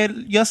that we had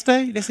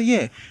yesterday?" They said,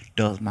 "Yeah,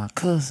 that was my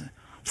cousin."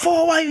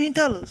 For why you didn't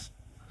tell us?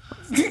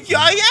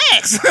 Y'all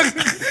asked.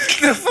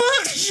 The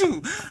fuck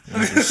you?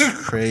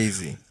 It's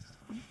crazy.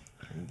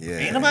 Yeah.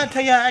 Ain't nobody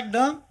tell y'all act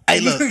dumb. Hey,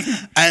 look.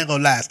 I ain't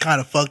gonna lie. It's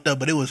kind of fucked up,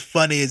 but it was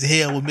funny as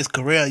hell when Miss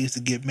Corral used to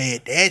get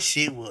mad. That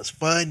shit was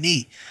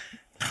funny.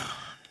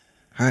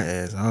 Her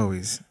ass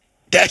always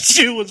That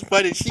shit was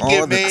funny. She all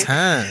get the mad.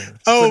 time.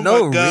 Oh For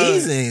no my God.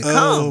 reason. Oh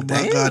Calm my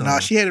down. God. Nah,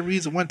 she had a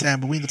reason one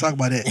time, but we ain't gonna talk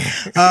about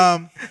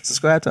that.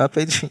 Subscribe to our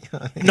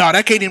Patreon. No,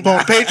 that can't even go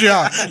on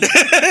Patreon.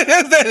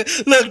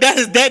 Look, that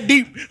is that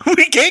deep.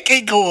 We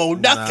can't go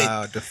on nothing.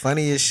 Nah, the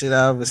funniest shit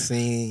I ever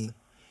seen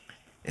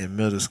in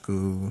middle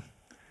school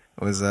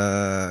was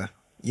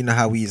you know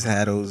how we used to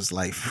have those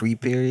like free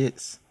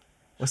periods?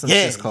 What's them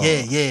Yeah, shits called?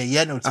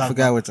 yeah. I know what you're I talking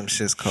forgot what them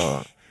shits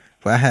called.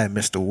 But I had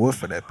Mr. Wolf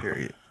for that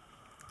period.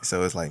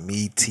 So it's like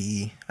me,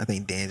 T, I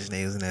think Dan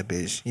Janae was in that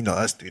bitch. You know,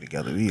 us three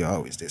together. We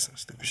always did some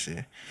stupid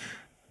shit.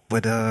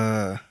 But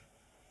what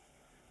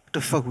the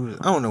fuck we was,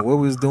 I don't know what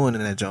we was doing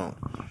in that joint.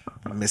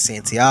 Miss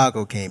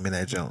Santiago came in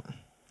that joint.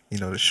 You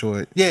know, the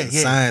short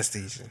science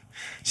teacher.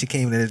 She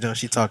came in that joint,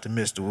 she talked to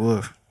Mr.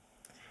 Wolf.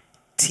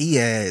 T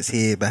ass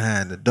hid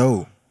behind the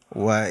door.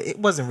 Well, it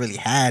wasn't really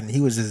hiding.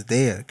 He was just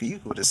there. Cause you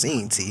could have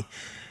seen T.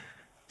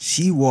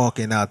 She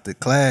walking out the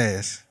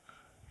class.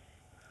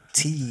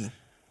 T,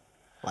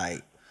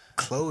 like,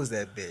 closed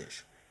that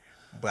bitch.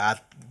 But I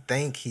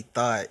think he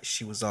thought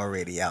she was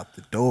already out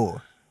the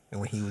door.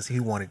 And when he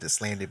wanted to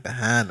slam it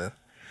behind her.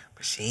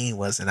 But she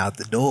wasn't out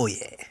the door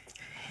yet.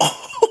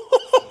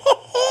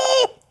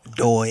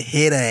 Door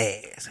hit her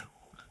ass.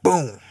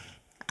 Boom.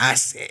 I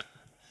said,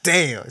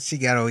 damn, she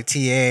got on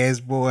T ass,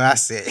 boy. I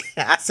said,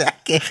 I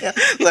can't help.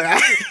 Look,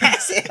 I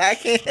said, I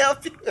can't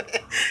help you.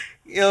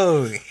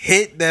 Yo,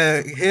 hit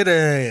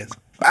her ass.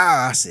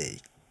 Wow, I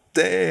said,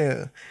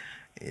 damn.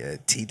 Yeah,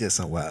 T did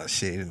some wild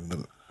shit.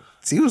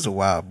 T was a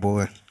wild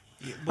boy.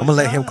 I'm gonna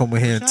let him come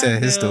in here and tell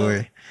his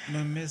story.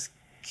 When Miss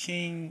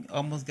King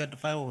almost got the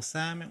fight with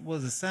Simon,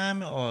 was it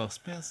Simon or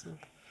Spencer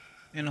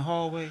in the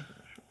hallway?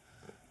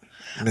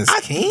 Miss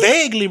King?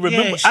 Vaguely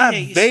remember.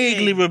 I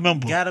vaguely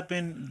remember. Got up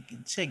in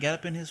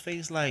his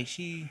face like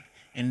she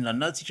and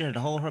another teacher had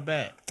to hold her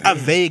back. I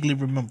vaguely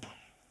remember.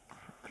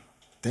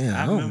 Damn,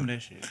 I remember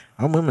that shit.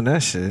 I remember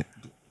that shit.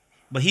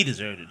 But he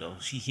deserved it though.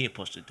 He had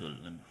pushed it to the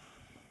limit.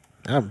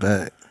 I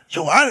bet.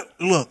 Yo,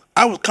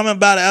 I was coming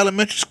by the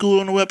elementary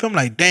school on the way up. I'm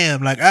like,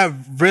 damn, like I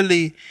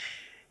really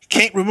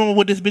can't remember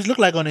what this bitch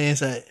looked like on the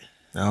inside.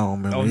 I don't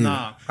remember. Oh either.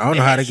 nah, I don't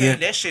know how to get.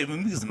 that shit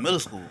when we was in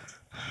middle school.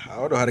 I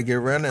don't know how to get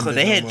around that. Cause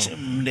they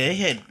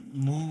had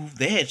moved.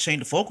 They had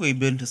changed the fourth grade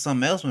building to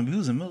something else when we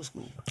was in middle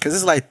school. Cause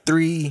it's like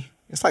three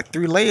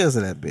layers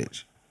of that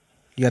bitch.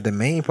 You got the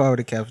main part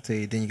of the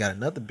cafeteria, then you got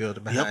another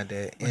building behind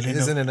that, and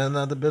isn't it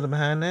another building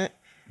behind that?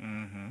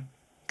 Mm-hmm.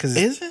 Cause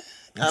is it?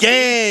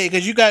 Yeah,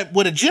 because you got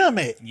where the gym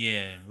at.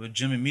 Yeah, with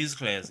gym and music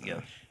class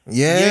together.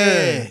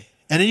 Yeah.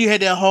 And then you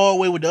had that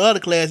hallway with the other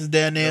classes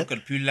down there. Look at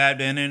the Pew Lab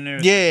down in there.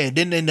 Yeah,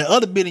 then in the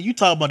other building you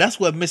talking about, that's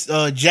where Miss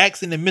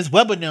Jackson and Miss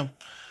Weber them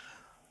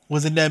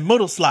was in that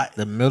middle slot.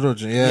 The middle,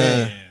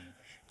 yeah.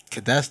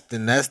 Cause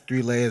that's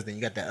 3 layers. Then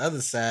you got the other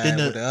side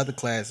with the other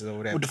classes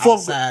over there. With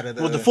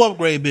the fourth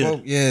grade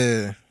building.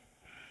 Yeah.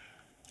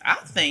 I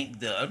think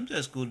the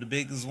elementary school the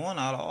biggest one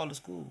out of all the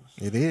schools.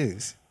 It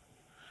is.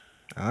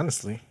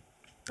 Honestly.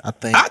 I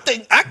think I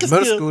can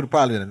middle still, school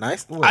probably the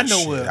nice. Well, I know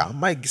shit, where. I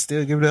might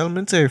still give it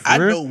elementary. For I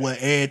real. know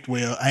where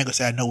well, I ain't gonna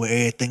say I know where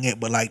everything at,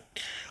 but like,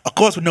 of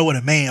course we know where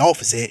the main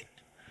office at.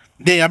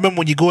 Then I remember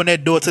when you go in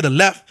that door to the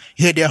left,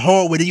 you had that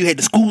hallway, then you had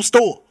the school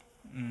store.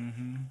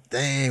 Mm-hmm.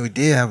 Dang, we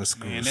did have a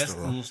school Man, store. that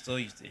school store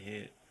used to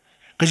hit.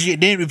 Cause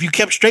then if you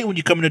kept straight when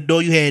you come in the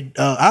door, you had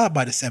I was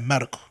about to say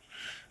medical.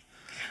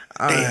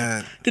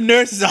 Damn. The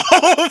nurse's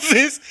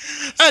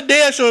office. I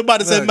damn sure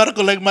about to say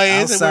medical like my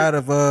ass. Outside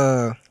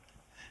of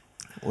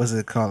what's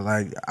it called?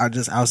 Like I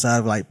just outside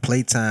of like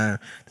playtime,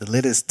 the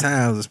latest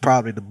times was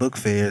probably the book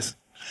fairs.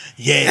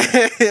 Yeah.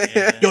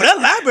 Yo, that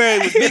library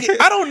was big.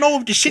 I don't know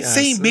if the shit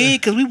seemed big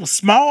because we was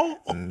small.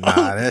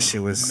 Nah, that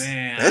shit was.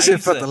 Man, that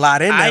shit felt a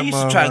lot in there. I used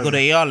to try to go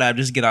to AR lab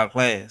just to get out of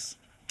class.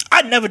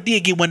 I never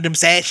did get one of them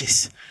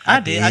sashes.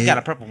 I did. I got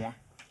a purple one.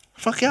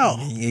 Fuck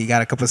y'all. You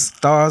got a couple of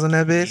stars on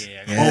that bitch.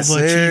 Yeah,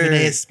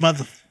 overachieving ass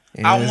mother.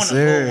 Yes, I want to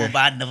go one, but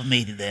I never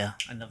made it there.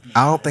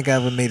 I don't think I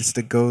ever made it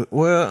to go.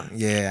 Well,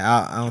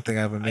 yeah, I don't think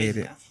I ever made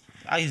it.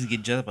 I used to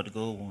get jealous about the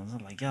gold ones.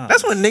 I'm like, y'all.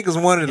 That's when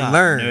niggas wanted to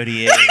learn.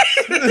 Nerdy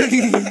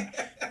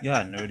ass.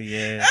 Y'all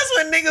nerdy ass. That's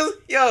when niggas,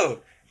 yo.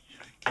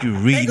 You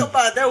reading? Think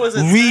about there was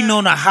a reading time,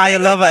 on a higher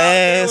level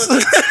ass.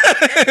 Think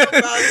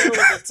about there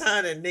was a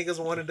time that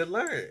niggas wanted to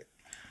learn.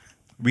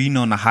 Reading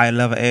on a high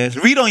level ass.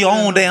 Read on your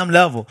own damn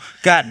level.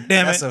 God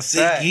damn it. That's a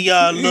fact. Give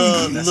y'all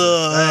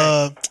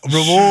little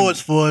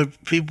rewards for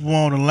people who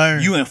want to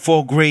learn. You in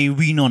 4th grade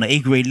reading on the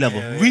 8th grade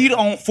level. Yeah. Read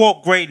on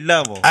 4th grade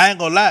level. I ain't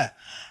gonna lie.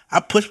 I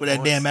pushed for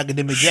that damn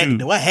academic jacket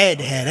though. I had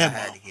to have that. I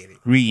had to get it.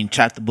 Reading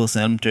chapter books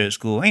in elementary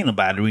school. Ain't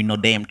nobody reading no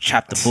damn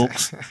chapter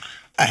books.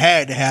 I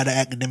had to have the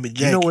academic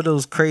jacket. You know what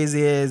those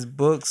crazy ass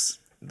books,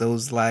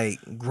 those like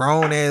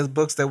grown ass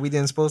books that we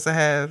didn't supposed to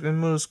have in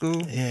middle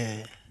school?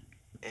 Yeah.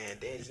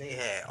 And they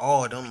had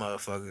all them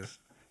motherfuckers.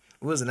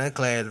 We was in that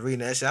class reading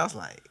that shit. I was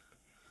like,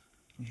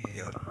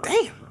 yo,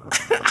 damn.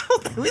 I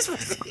don't think we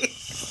supposed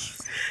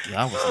to.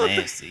 Y'all was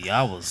nasty.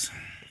 Y'all was.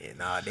 Yeah,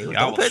 nah, they Y'all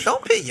don't put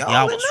y'all.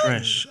 Y'all in was nothing.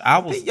 fresh.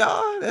 Don't put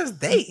y'all. That's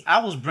they.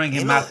 I was bringing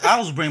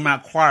Ain't my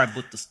choir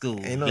book to school.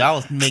 Ain't no- Y'all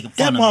was making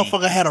That fun of me.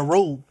 motherfucker had a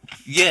robe.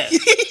 Yeah.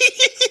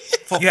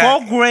 For Yeah.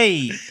 4th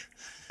grade,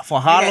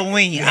 for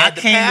Halloween, you I had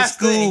the came to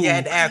pastor and school you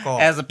had the alcohol.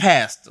 as a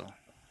pastor.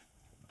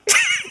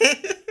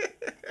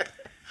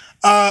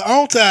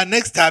 On to our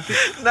next topic.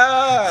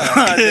 Nah.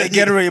 The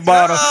Gatorade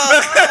bottle.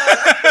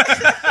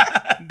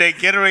 The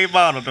Gatorade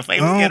bottle. The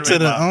famous On Gatorade to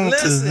the bottle.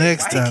 next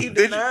why you topic. keep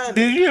denying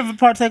Did it? you ever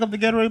partake of the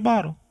Gatorade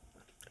bottle?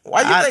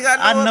 Why you think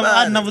I know about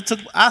I it? never took.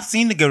 I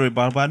seen the Gatorade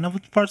bottle, but I never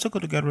partook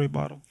of the Gatorade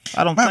bottle.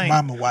 I don't My think.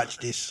 mama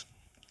watched this.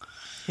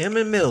 Him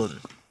and Milton.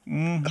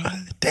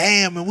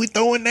 Damn, and we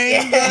throwing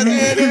names out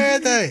there and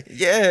everything.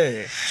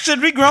 Yeah.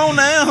 Should be grown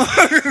now.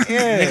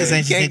 Yeah. Niggas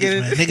ain't your Can't get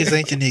niggas, man. it. Niggas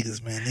ain't your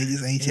niggas, man.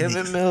 Niggas ain't your Him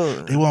and niggas.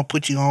 Milton. They won't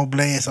put you on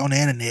blast on the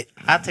internet.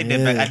 I take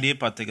that back. Yeah. I did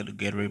partake of the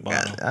Gatorade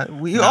bottle.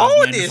 We When I was all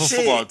managing did for shit.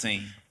 football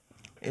team.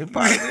 It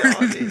probably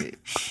all did.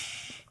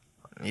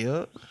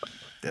 Yup.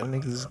 Them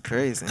niggas is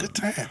crazy. Good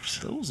times.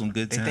 Those was some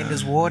good They times. think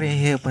there's water in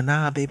here, but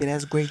nah, baby,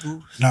 that's Grey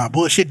Goose. Nah,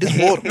 bullshit. This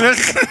water.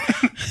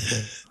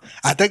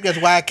 I think that's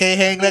why I can't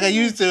hang like I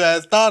used to. I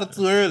started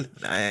too early.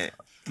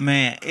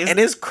 Man, And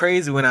it's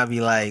crazy when I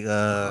be like,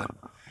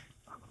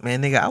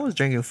 man, nigga, I was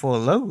drinking 4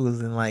 Locos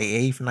in like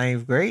 8th,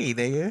 9th grade,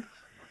 nigga.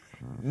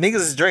 Niggas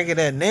is drinking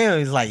that now.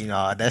 He's like,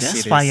 that that's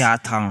shit why is. y'all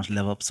tolerance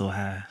level up so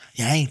high.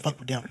 Yeah, I ain't fuck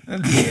with them.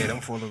 Yeah,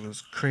 them 4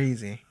 Locos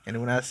crazy. And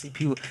then when I see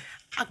people,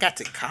 I got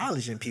to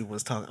college and people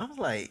was talking. I was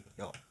like,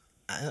 yo,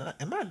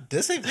 am I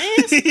this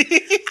advanced?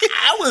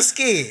 I was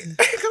scared.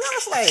 Because I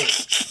was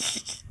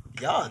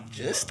like, y'all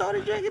just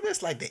started drinking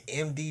this? Like the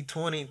MD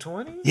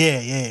 2020?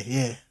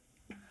 Yeah.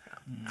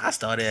 I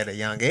started at a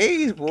young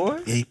age, boy.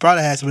 Yeah, he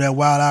probably had some of that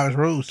Wild Irish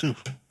Rose too.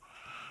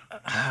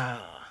 I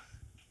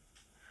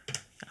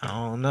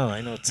don't know.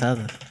 Ain't no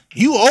telling.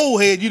 You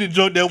old head, you done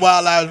drunk that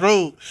Wild Irish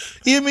Rose.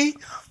 Hear me?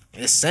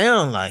 It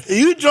sound like If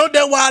you drunk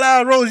that Wild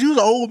Irish Rose, you was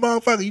an old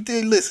motherfucker. You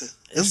didn't listen.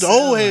 It's the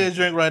old sound head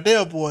drink right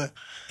there, boy.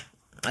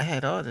 I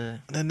had all that.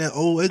 And that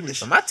old English.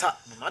 But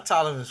my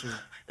tolerance was,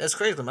 that's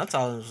crazy. 'Cause my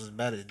tolerance was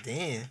better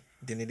then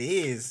than it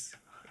is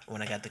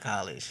when I got to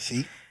college.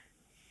 See?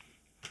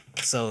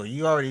 So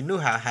you already knew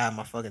how high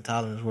my fucking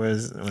tolerance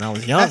was when I was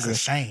That's younger. a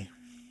shame.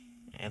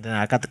 And then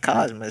I got to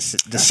college, man.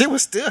 The shit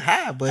was still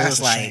high, but it That's was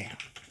a like, shame.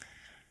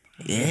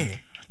 yeah,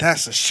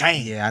 That's a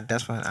shame. yeah.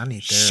 That's why I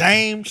need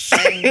therapy.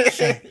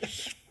 Shame.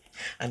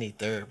 I need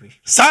therapy.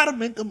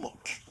 Sodom and Gomorrah.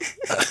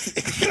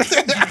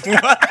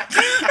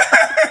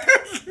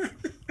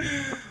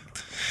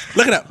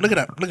 Look it up.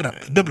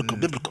 Biblical.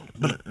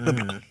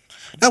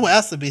 That's what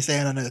Esther be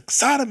saying on the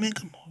Sodom and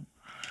Gomorrah.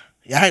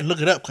 Yeah, I had to look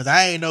it up because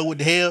I ain't know what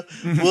the hell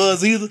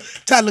was either.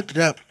 So I looked it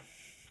up.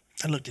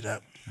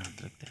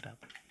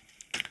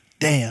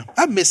 Damn,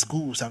 I miss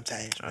school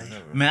sometimes, man.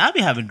 Man, I be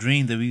having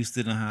dreams that we was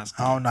still in high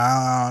school. Oh no,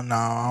 I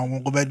don't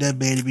want to go back to that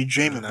bed to be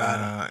dreaming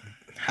about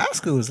High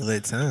school was a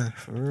lit time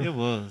for real.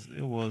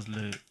 It was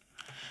lit. it.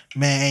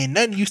 Man, ain't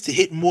nothing used to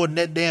hit more than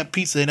that damn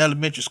pizza in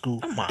elementary school.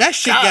 my That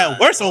shit God, got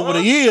worse over boy.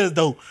 the years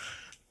though.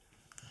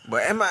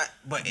 But am I?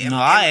 But No,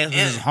 I was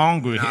just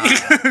hungry.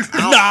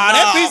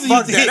 That pizza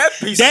fuck used to that. hit. That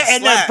pizza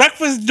And that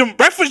slap.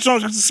 breakfast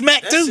joint used to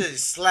smack That too. shit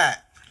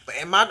slap. But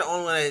am I the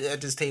only one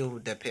at this table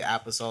that put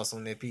applesauce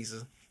on their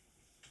pizza?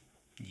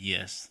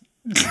 Yes.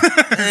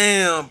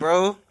 Damn,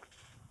 bro.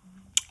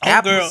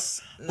 Girl,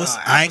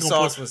 I ain't gonna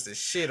applesauce put- was the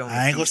shit on.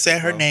 I ain't gonna say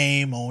her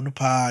name on the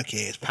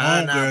podcast, but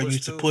homegirl Pineapples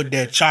used to too, put with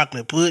that the-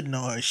 chocolate pudding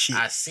on her shit.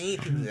 I seen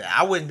people. do that.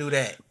 I wouldn't do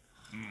that.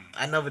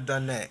 I never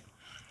done that.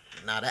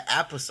 Nah, that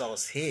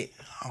applesauce hit.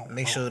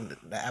 Make sure the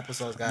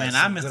applesauce got. Man,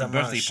 I some missed good the amount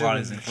of birthday sugar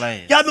parties in in it.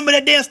 class. Y'all remember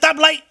that damn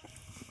stoplight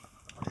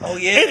Oh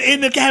yeah. in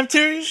the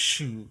cafeteria?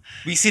 Shoot.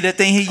 We see that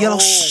thing hit yellow. Oh.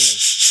 Shh,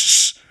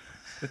 shh, shh.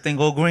 The thing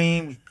go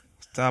green. We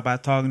start by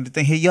talking. The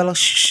thing hit yellow.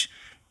 Shh.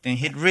 Then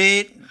hit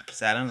red.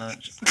 Silent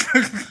lunch.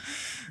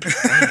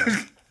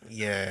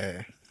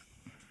 Yeah.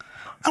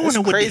 I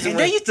wonder what crazy the And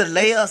they used to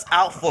lay us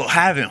out for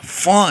having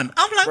fun.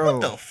 I'm like, Bro.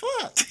 what the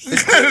fuck?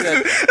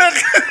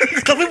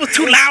 because we was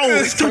too loud. It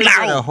was too The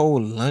loud.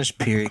 whole lunch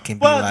period can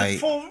be Well, like.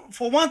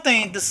 for one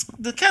thing,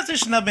 the cafeteria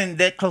should not been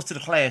that close to the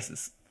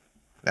classes.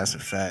 That's a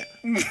fact.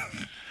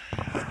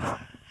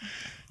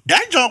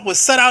 That junk was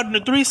set out into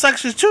 3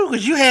 sections too,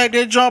 because you had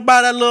that junk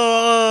by that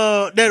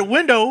little that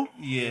window,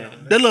 Yeah.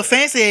 that little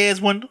fancy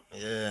ass window,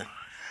 Yeah.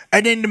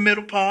 and then the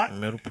middle part,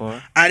 Middle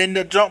part. and then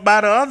the junk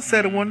by the other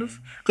set of windows,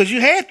 because you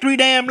had 3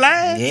 damn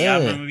lines. Yeah. I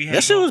remember we had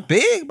That shit to- was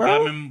big, I bro.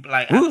 remember,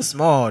 like, We was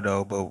small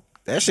though, but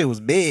that shit was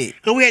big.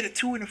 So we had the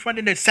 2 in the front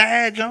and the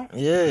side junk.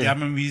 Yeah. I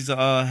remember we used to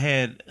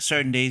had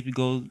certain days we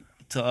go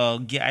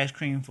to get ice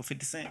cream for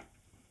 50 cents.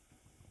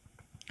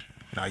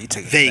 No, you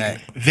take it Vaguely,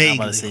 back. I'm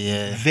about to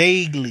say,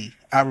 vaguely,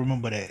 I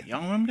remember that.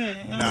 Y'all remember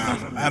that?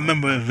 Nah, I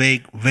remember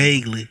it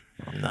vaguely.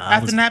 Nah, I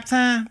After was, nap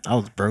time? I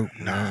was broke.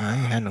 Nah, I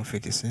ain't had no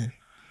 50 cents.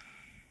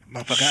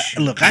 Motherfucker,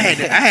 look, I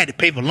had to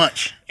pay for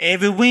lunch.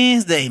 Every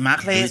Wednesday, my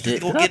class Did-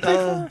 used to go did I get pay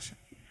for lunch?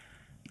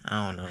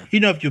 I don't know.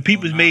 You know, if your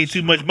people's made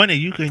too much money,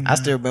 you can. I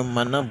still remember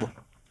my number.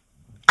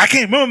 I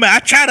can't remember, man. I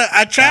try to.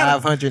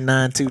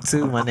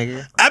 500-922, my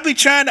nigga. I be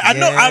trying to. I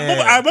know.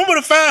 I remember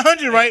the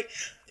 500, right?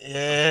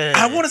 Yeah.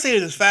 I want to say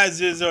it was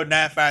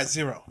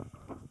 500-950.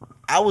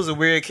 I was a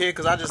weird kid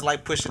because I just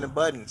like pushing the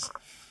buttons.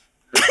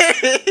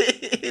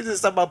 It's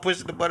just something about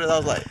pushing the buttons. I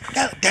was like,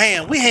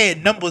 damn, we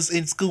had numbers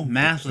in school.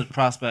 Mass was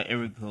Prospect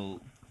area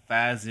code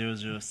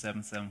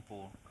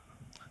 500774.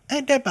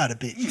 Ain't that about a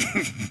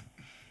bitch?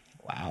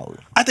 wow.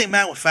 I think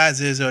mine was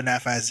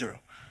 500-950.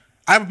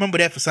 I remember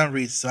that for some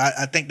reason, so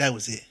I think that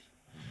was it.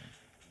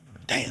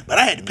 Damn, but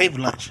I had to pay for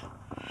lunch.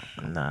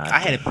 Nah. I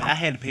had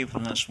to pay for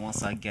lunch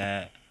once I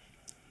got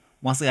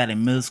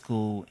in middle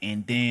school,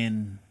 and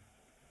then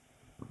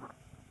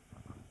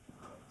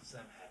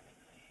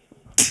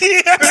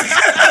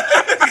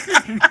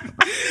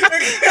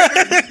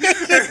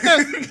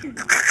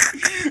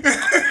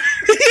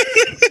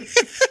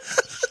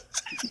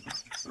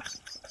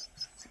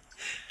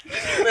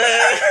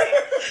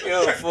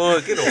Yo,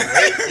 boy, get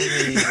away from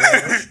me,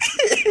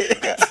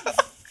 man.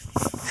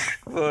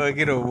 Boy,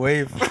 get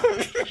away from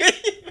me.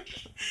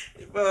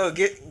 Boy,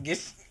 get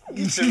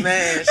your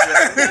man,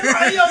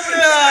 yo.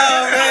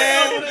 Nah,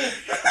 man.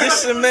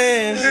 Get your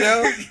man,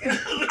 yo.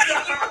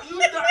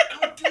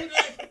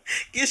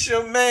 Get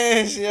your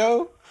man,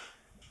 yo.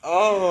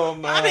 Oh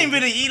man. I didn't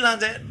really eat lunch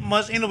that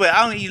much anyway.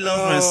 I only eat lunch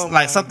Oh, when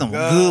like something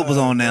God, good was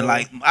on there. bro.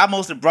 Like I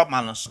mostly brought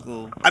my lunch to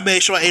school. I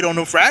made sure I ate on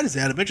them Fridays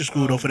at elementary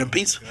school though for them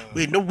pizza.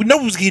 We know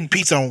we was getting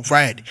pizza on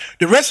Friday.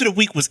 The rest of the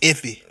week was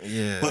iffy.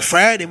 Yeah. But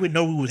Friday we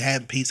know we was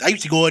having pizza. I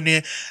used to go in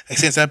there and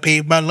since I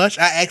paid my lunch,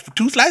 I asked for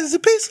 2 slices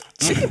of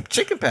pizza.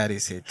 Chicken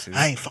patties hit too.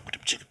 I ain't fuck with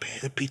them chicken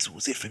patties. That pizza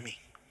was it for me.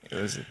 It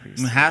was a piece.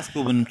 In high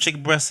school, with them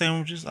chicken breast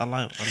sandwiches, I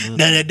love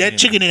Now that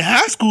chicken in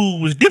high school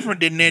was different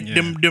than that.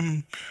 Yeah.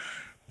 Them.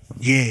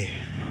 Yeah.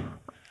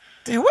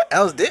 Damn, what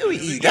else did we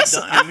eat? That's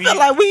I I mean, feel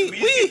like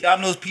we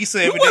Domino's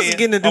pizza every day. wasn't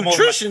getting the almost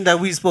nutrition that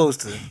we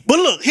supposed to. But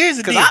look, here's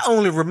the Cause deal. I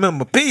only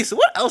remember pizza.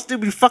 What else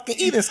did we fucking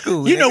eat in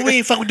school? You know nigga? we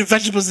ain't fuck with the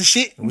vegetables and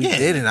shit. we Yeah.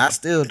 didn't. I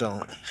still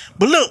don't.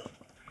 But look,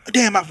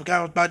 damn, I forgot what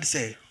I was about to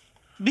say.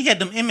 We got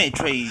them inmate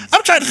trays.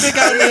 I'm trying to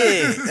figure out. Yeah,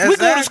 We go to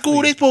exactly.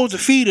 school, they supposed to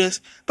feed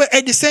us, but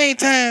at the same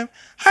time,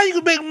 how you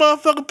gonna make a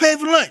motherfucker pay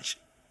for lunch?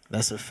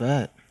 That's a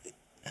fact.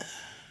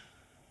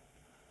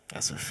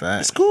 That's a The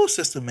fact. school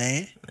system,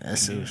 man.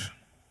 That's it.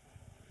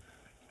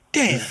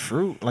 Damn.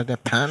 Fruit like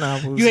that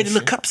pineapple. You had the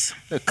little cups.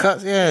 The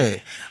cups, yeah.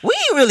 We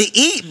ain't really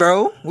eat,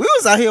 bro. We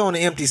was out here on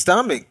an empty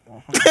stomach.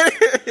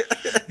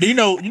 You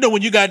know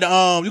when you got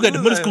the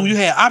middle school, you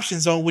had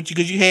options on what you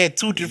because you had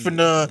 2 different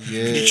Yeah.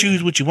 to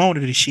choose what you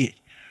wanted and shit.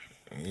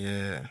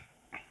 Yeah,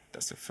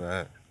 that's a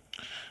fact.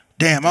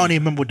 Damn, I don't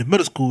even remember what the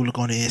middle school look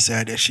on the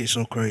inside. That shit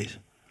so crazy.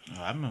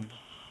 Oh, I remember.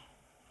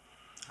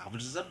 I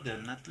was just up there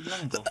not too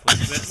long ago for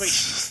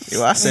graduation.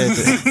 Yo, I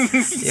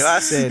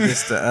said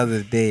this the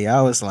other day.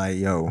 I was like,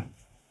 yo,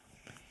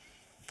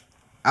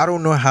 I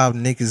don't know how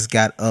niggas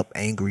got up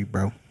angry,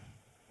 bro.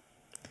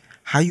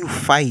 How you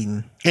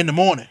fighting In the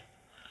morning.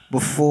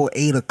 before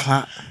 8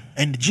 o'clock?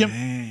 In the gym.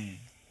 Man.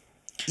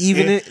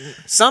 Even Yeah. it,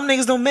 some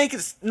niggas don't make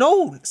it.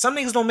 No, some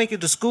niggas don't make it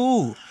to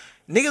school.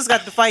 Niggas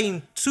got to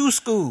fighting to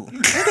school.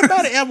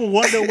 Anybody ever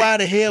wonder why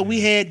the hell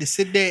we had to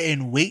sit there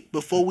and wait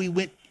before we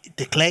went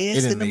to class It in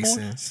didn't the make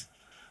morning? sense.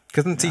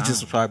 Because them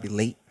teachers were probably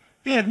late.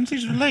 Yeah, them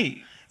teachers were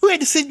late. We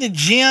had to sit in the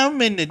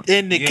gym and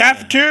the Yeah.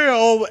 cafeteria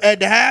over at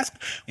the high school.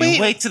 And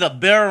wait till the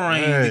bell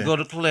ring Hey. to go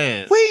to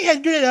class. We ain't had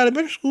to do that in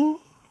elementary school.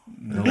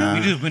 Nah.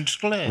 We just went to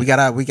class. We got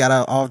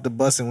out off the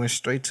bus and went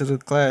straight to the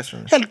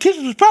classroom. Hell, the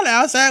teachers was probably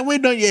outside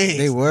waiting on your ass.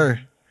 They were.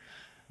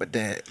 But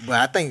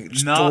I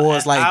think No,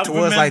 towards I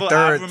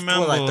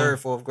remember- third,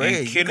 fourth grade.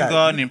 In you kindergarten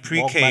got- and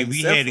you walk by pre-K, we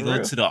yourself had to for go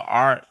real. to the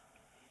art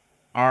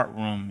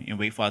room and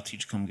wait for our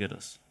teacher to come get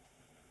us.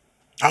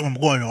 I remember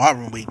going to our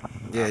room waiting.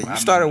 Yeah, I you remember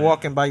started that.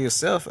 walking by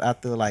yourself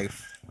after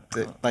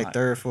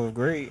third, fourth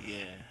grade.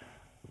 Yeah.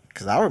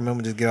 Cause I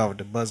remember just get off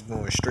the bus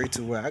going straight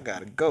to where I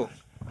gotta go.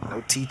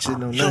 No teacher,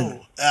 no nothing.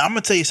 Yo, I'm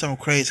gonna tell you something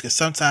crazy because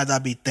sometimes I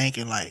be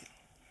thinking like,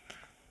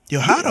 yo,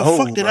 how the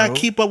old, fuck did I bro.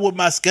 keep up with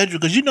my schedule?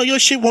 Because you know your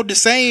shit wasn't the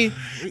same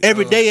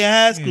every day in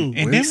high school.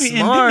 And We then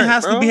smart, in high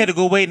school, bro. we had to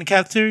go wait in the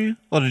cafeteria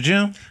or the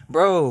gym.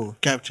 Bro,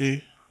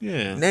 Cafeteria.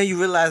 Yeah. now you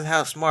realize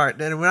how smart.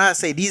 Then when I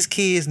say these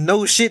kids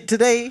know shit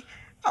today,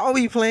 I'll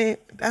be playing.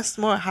 That's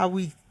smart how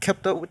we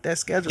kept up with that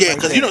schedule. Yeah, like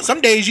because that. you know some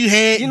days you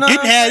had You know didn't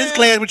what I'm have this saying?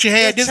 class, but you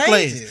had It this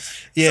changes. class.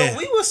 Yeah. So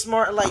we were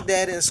smart like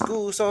that in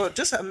school. So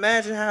just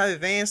imagine how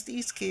advanced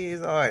these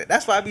kids are.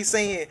 That's why I be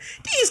saying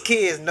these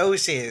kids know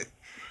shit.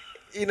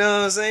 You know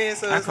what I'm saying?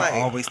 So I it's can like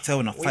always tell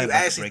when a when fight you about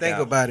to actually break think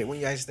out. about it, when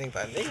you actually think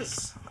about it,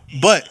 niggas.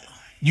 But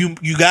you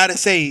gotta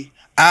say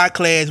our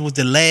class was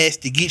the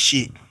last to get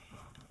shit.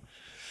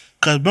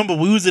 Cause remember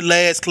we was the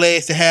last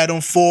class to have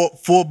them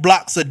four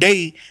blocks a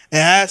day in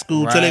high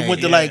school till they Right,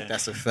 went to yeah. like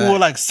That's a we fact. were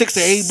like 6 or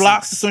 8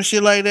 blocks or some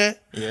shit like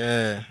that.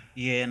 Yeah.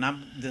 Yeah, and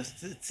I'm the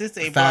since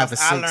 8 5 blocks,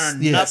 or I 6.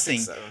 learned Yeah. nothing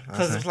 6, 7.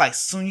 because Okay. it's like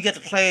soon you get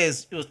to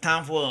class, it was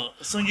time for.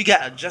 Soon you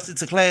got adjusted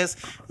to class,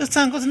 it was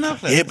time to go to another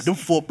class. Yeah, but them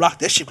 4 blocks,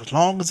 that shit was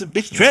long as a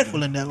bitch,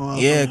 dreadful in that one.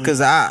 Yeah, because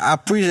I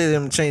appreciate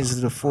them changing to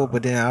the 4,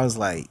 but then I was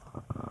like,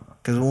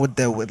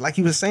 Because like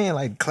you was saying,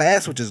 like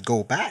class would just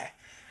go by.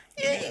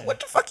 Yeah, what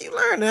the fuck you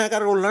learn? Then I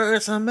gotta go learn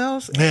something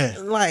else. Yeah.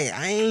 And, like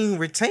I ain't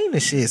retain the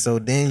shit. So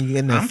then you get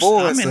in there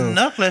for I'm it. in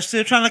enough class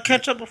still trying to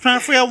catch up, trying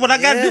to figure out what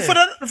I got to do for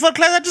the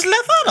class I just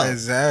left out of.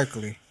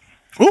 Exactly.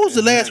 What was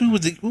the last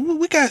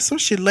we got some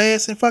shit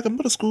last in fucking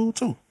middle school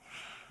too.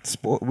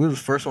 Sport. We was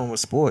the first one with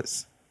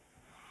sports.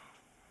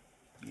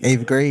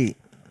 8th grade.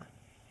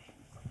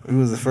 We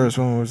was the first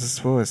one with the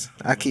sports.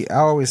 I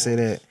always say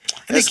that.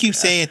 And they keep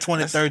saying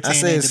 2013 I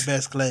say ain't it's- the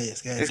best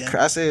class.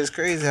 I say it's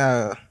crazy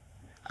how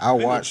I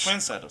watched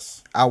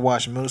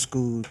Trendsetters. middle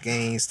school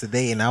games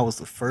today, and I was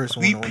the first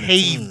one We on the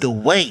paved the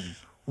team. way.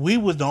 We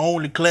was the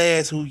only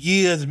class who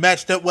years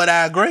matched up with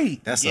our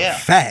grade. That's a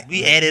fact.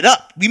 We added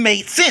up. We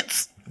made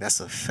sense. That's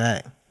a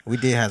fact. We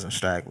did have some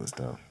stragglers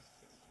though.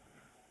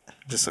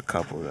 Just a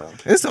couple though.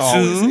 It's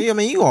always. I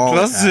mean, you always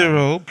Plus have.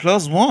 0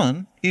 plus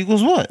 1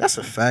 equals what? That's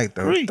a fact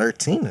though. 3.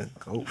 13 to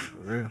go for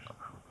real.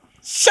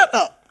 Shut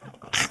up.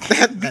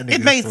 That It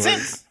nigga made for it.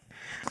 sense.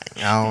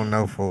 I don't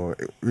know for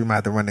it. We might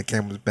have to run the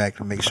cameras back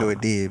to make sure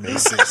it did make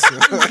sense.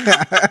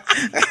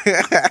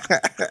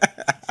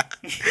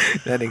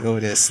 That nigga over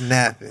there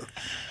snapping.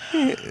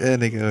 That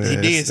nigga over He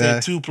there did say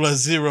snapping. 2 plus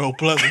 0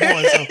 plus 1.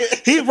 So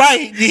he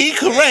right. He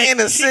correct. In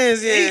a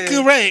sense, yeah. He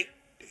correct.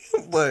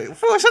 But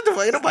fool, shut the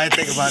fuck. Ain't nobody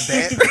think about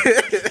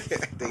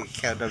that. They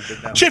count up the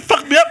number. Shit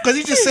fucked me up because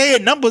he just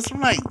said numbers. I'm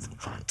like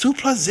 2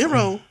 plus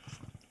 0.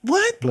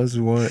 What? Plus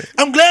 1.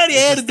 I'm glad he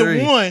added the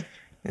 3. 1.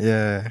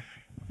 Yeah.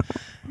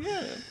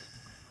 Yeah.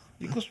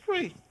 Equals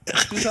 3.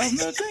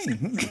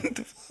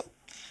 2013.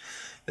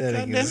 That God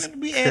nigga damn is it,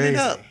 we added crazy.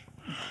 up.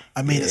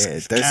 I mean, Yeah,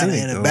 it's 13 kind of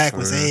in go the for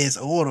backwards real. ass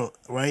order,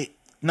 right?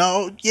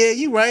 No, yeah,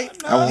 you right.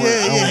 I want-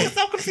 yeah.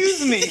 Stop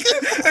confusing me.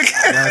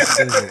 That's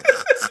stupid.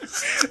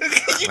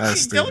 You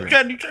That's keep- don't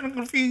stupid. you trying to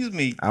confuse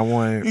me. I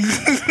wanted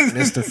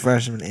Mr.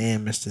 Freshman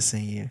and Mr.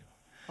 Senior.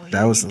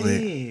 That was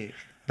lit. Did.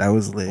 That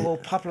was lit. Oh,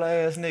 popular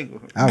ass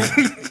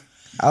nigga.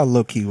 I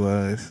look he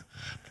was.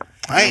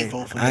 I ain't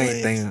vote for I your ain't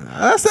ass. thinking.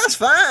 That's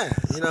fine.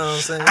 You know what I'm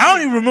saying? I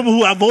don't even remember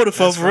who I voted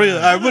for for real.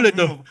 I really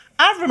don't.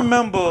 I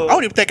remember. I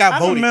don't even think I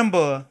voted.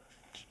 remember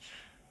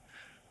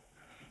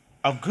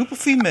a group of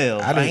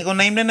females. I, didn't- ain't gonna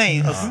name their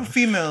name. A group of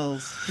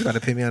females. You about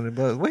to put me on the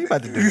bus. What you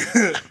about to do?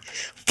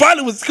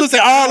 Probably was say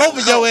all over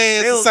your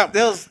ass They or was, something.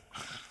 they was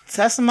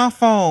testing my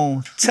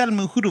phone, telling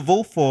me who to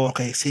vote for.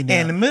 Okay, see now.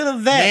 And in the middle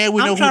of that, Now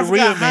we know I'm trying who to the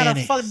figure real out how man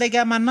the is. fuck they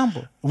got my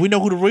number. We know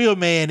who the real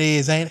man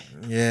is, ain't it?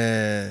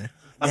 Yeah.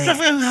 I'm trying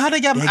to figure out how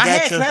they got. They I got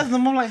had your- class with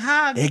them. I'm like,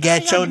 how They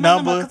got how your my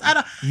number. 'Cause I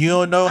don't. You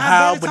don't know I how,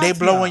 barely but talk they to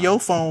blowing y'all. your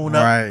phone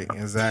up. Right.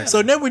 Exactly.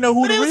 So now we know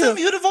who But the they was real. telling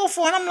me who to vote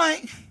for, and I'm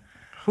like,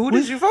 who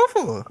did you vote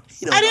for?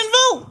 I didn't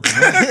vote.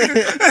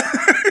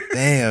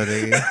 Damn,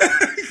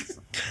 nigga.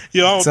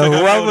 Yo, I don't So think I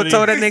whoever voted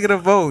told either. that nigga to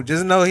vote,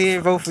 just know he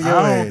didn't vote for your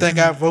I don't ass. think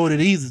I voted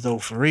either though,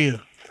 for real.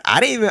 I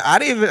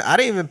didn't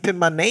even put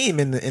my name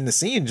in the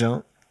senior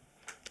jump.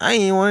 I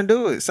ain't even want to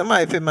do it.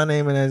 Somebody put my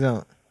name in that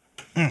jump,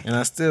 and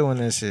I still won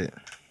that shit.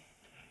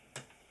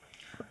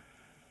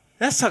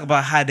 Let's talk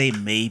about how they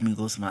made me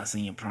go to my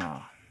senior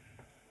prom.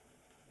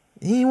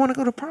 You ain't want to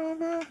go to prom,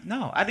 bro?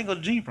 No, I didn't go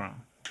to junior prom.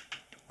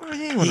 Bro,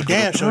 you ain't wanna He go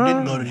damn to sure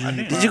didn't prom. go to junior.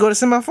 didn't. Did you go to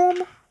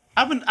semi-formal?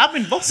 I've been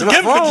voting. Semi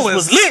formal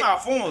was lit. My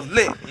phone was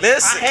lit.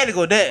 Listen. I had to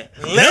go there.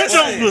 That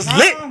jump was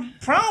lit.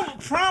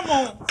 Prom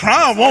on.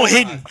 Prom won't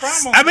hidden.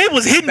 I mean, it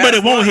was hidden, but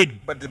it won't hidden.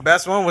 But the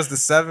best one was the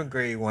 7th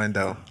grade one,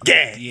 though.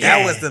 Yeah,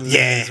 That was the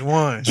latest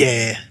one.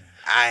 Yeah.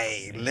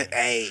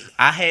 Hey,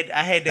 I had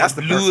that that's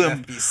the blue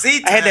perfect and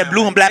FBC I had that time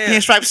blue and black right there.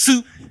 pinstripe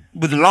suit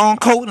with the long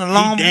coat and a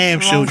long damn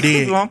long, sure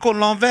did. long coat,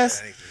 long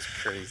vest. That nigga was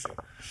crazy.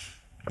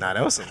 Nah,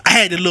 that was some. I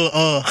had the little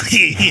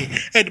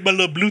had my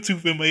little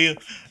Bluetooth in my ear.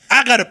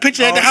 I got a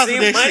picture at the house see,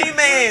 of that Money shit.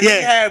 Man, Yeah.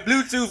 he had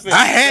Bluetooth. In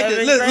I had to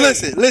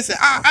 7th grade. listen.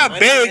 I Money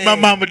buried my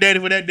Man. mama and daddy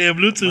for that damn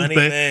Bluetooth, Money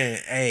man. Man,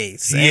 hey,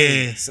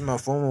 Yeah.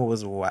 semi-formal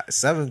was what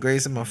 7th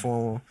grade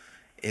semi-formal.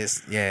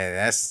 It's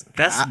That's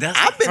I've the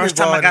been first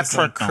time I involved got in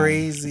some twerked on.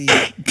 crazy.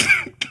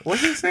 What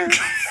he said?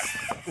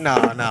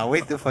 No.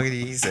 Wait, the fuck did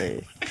he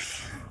say?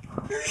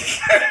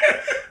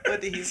 What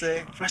did he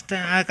say? First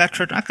time I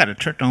got a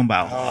church on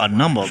by a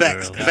number of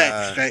Facts,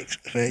 girls. facts.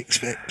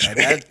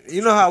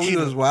 You know how we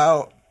was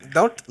wild.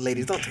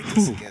 Ladies, don't take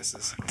this against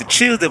us. The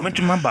chills that went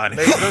through my body.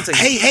 Ladies, don't take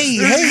Hey.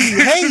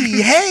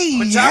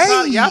 But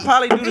y'all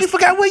probably do You this.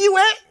 forgot where you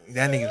at?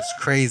 That nigga was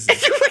crazy.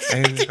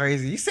 That nigga was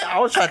crazy. You said I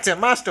was trying to tell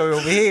my story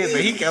over here, but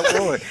he kept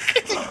going.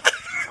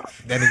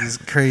 That nigga's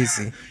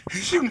crazy.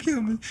 You gonna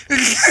kill me.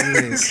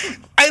 Serious.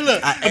 Hey,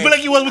 look, I feel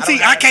like you was with T.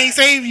 I can't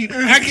save you.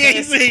 I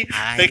can't save.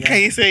 They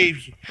can't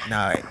save you.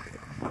 Nah,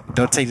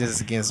 don't take this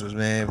against us,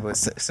 man. But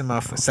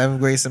 7th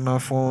grade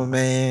semi-formal,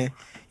 man.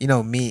 You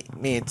know, me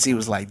and T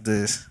was like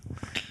this.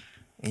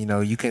 You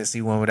know, you couldn't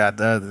see one without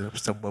the other.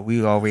 So, but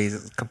we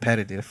always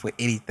competitive for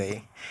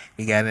anything.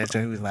 We got in that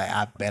joint. He was like,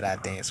 I bet I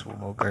dance with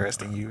more girls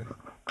than you.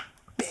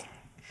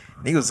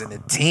 Niggas was in the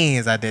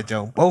teens out there,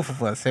 Joe. Both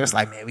of us. It was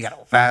like, man, we gotta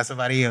go find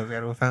somebody else.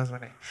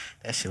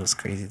 That shit was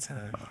crazy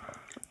time.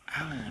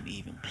 I don't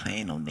even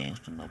plan on dance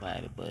with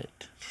nobody, but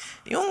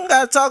You don't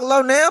gotta talk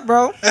low now,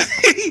 bro.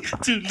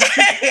 too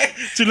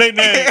late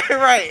now.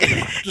 Right.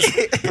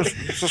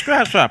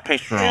 Subscribe to our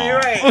Patreon. You're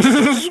right.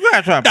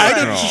 Subscribe to our I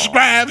didn't Patreon.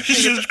 subscribe.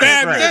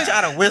 You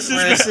try to whisper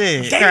and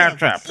shit. Subscribe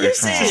to our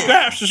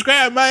Patreon.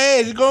 Subscribe my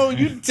ass.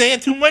 You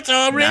saying too much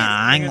already.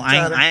 Nah, I ain't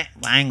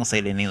gonna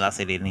say their names. I'll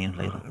say their names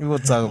later. We'll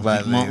talk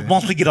about it later.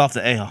 Once we get off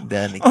the air.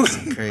 That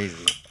nigga's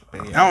crazy.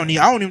 But yeah. I don't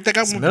even think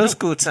I It's want middle to.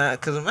 school time.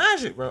 Cause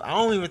imagine, bro. I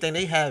don't even think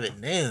they have it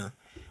now.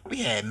 We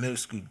had middle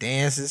school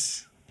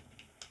dances.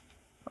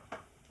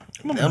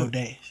 Remember no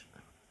dance.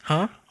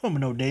 Huh? Remember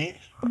no dance.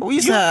 We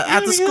used to have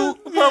after school.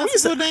 Bro, we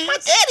used to. after school My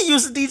daddy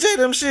used to DJ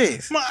them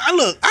shits.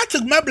 I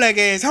took my black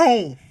ass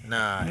home.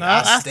 Nah, No,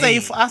 I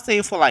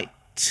stayed for like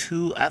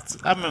two. I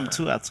remember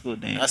 2 after school I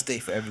dances.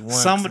 stayed for every one.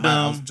 Some of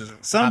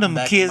them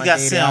kids got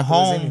sent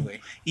home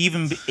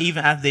even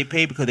after they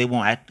paid because they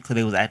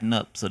was acting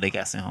up, so they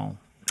got sent home.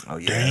 Oh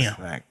yeah,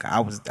 Damn. like I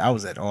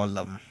was at all of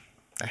them.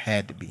 I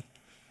had to be.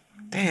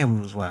 Damn,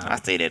 we was wild. I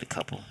stayed at a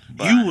couple.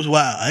 But You was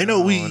wild. I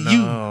know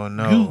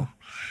No. You.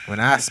 When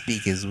I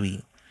speak is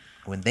we.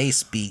 When they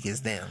speak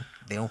is them.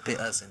 They don't put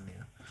us in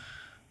there.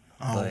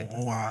 Oh, But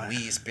wow. we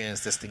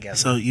experienced this together.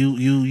 So you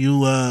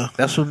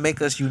That's what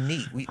make us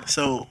unique. We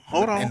So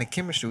hold on. In the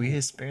chemistry, we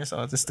experienced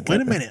all this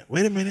together.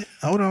 Wait a minute.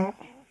 Hold on.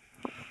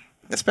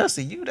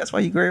 Especially you. That's why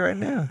you great right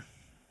now.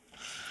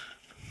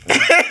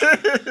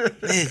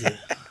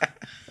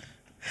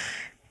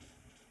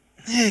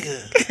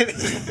 Nigga.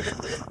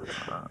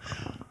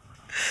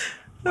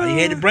 Oh, you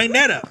had to bring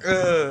that up.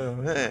 Oh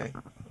man,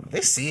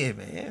 they see it,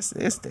 man.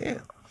 It's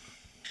there.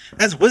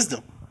 That's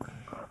wisdom.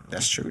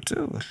 That's true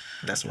too.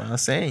 That's what I'm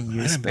saying. You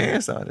Wait a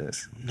experienced all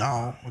this.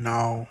 No.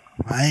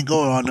 I ain't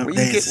going on them Where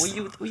dances.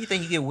 you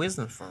think you get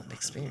wisdom from?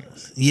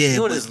 Experience. Yeah, You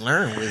don't but- just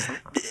learn wisdom.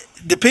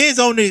 Depends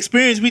on the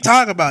experience we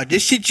talk about.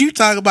 This shit you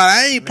talk about,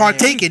 I ain't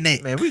partake in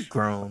that. Man, we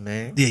grown,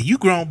 man. Yeah, you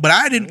grown, but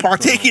I didn't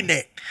partake in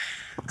that.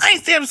 I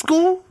ain't stay out of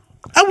school.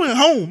 I went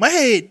home. I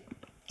had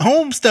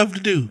home stuff to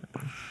do.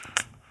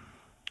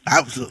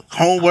 I was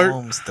homework.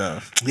 Home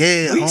stuff.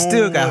 Yeah, We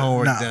still got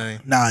homework. homework done.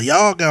 Nah,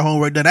 y'all got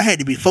homework done. I had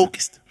to be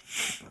focused.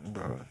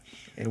 Bro.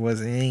 It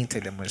ain't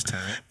take that much time.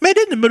 Man,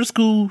 didn't the middle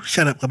school?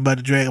 Shut up! I'm about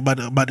to drag.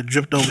 About to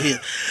drift over here.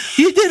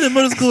 You did the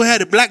middle school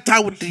had a black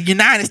top with the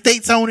United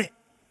States on it.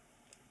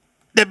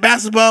 That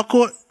basketball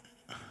court.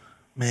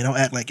 Man, don't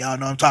act like y'all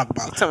know what I'm talking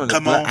about.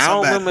 Come on, I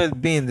don't somebody. remember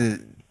being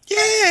the. Yeah,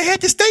 it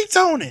had the states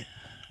on it.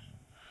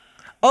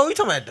 Oh, you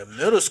talking about the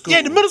middle school?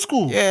 Yeah, the middle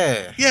school.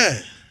 Yeah, Yeah.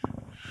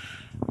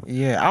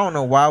 I don't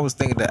know why I was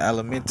thinking the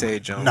elementary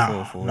jump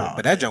No, for no. it,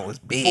 but that jump was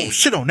big. Oh,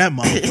 shit on that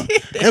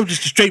motherfucker. That was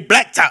just a straight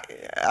black top.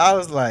 I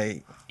was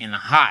like, in the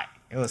hot.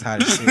 it was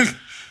hot as shit.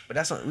 But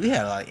that's what we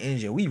had a lot of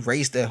energy. We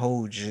raced that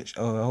whole shit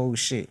All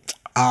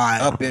right.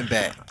 up and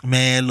back.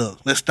 Man, look,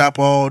 let's stop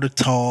all the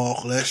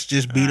talk. Let's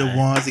just be the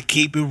ones that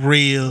keep it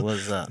real.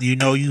 What's up? You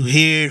know, you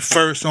hear it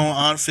first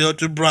on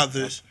Unfiltered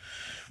Brothers.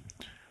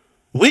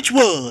 Which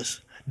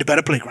was the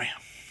better playground?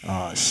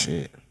 Oh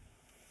shit.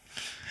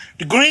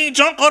 The green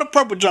junk or the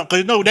purple junk?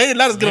 Because, you know, they didn't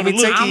let us get on the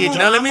little kid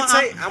junk. Let me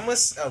take.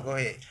 Go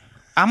ahead.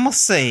 I'm gonna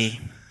say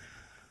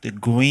the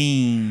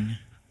green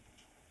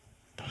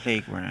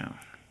playground,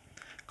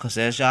 cause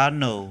as y'all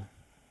know,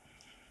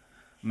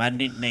 my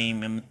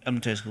nickname in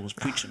elementary school was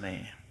Preacher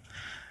Man.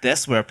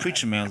 That's where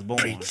Preacher Man was born.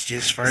 Preach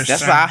just first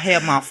That's time. why I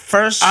had my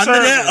first Under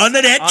that- service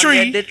under that tree.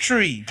 Under the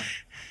tree.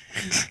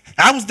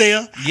 I was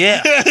there.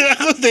 Yeah.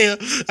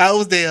 I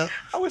was there.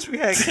 I wish we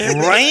had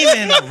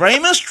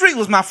Raymond Street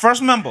was my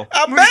first member.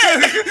 I'm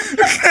back.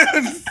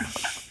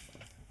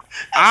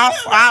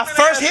 Our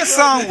first hit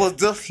song was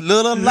 "This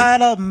Little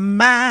Light of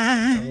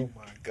Mine." Oh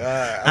my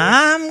god.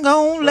 I'm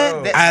gonna let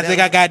Bro. that. I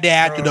think I got there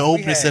after Bro, the we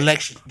opening had-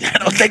 selection. I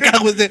don't think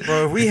I was there.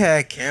 Bro, if we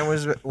had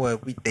cameras,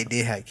 they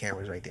did have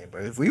cameras right there.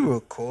 But if we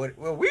recorded,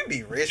 we'd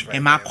be rich right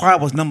And my now. choir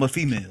was number of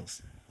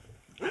females.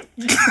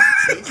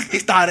 He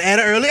started at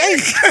an early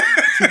age. See what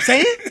I'm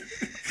saying?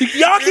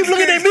 Y'all keep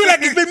looking at me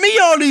like it's been me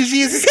all these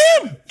years. It's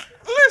him.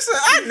 Listen,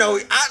 I know.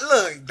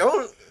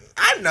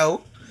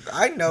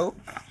 I know.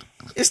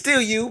 It's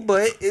still you,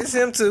 but it's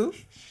him too.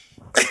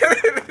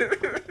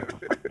 We're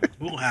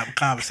going to have a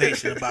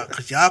conversation about,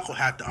 because y'all going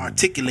to have to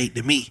articulate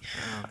to me.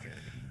 Okay.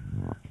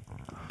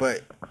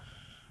 But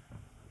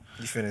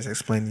you finished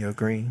explaining your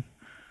green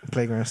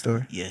playground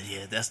story. Yeah.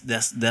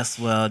 That's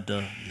where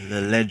the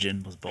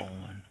legend was born.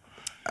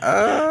 You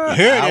heard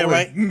that,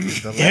 right? You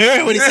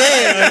heard what he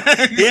said,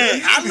 right? Yeah.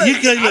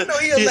 I know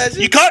he a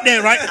legend. You caught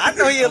that, right? I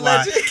know he a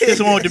legend.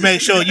 Just wanted to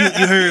make sure you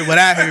heard what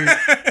I heard.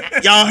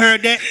 Y'all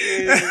heard that?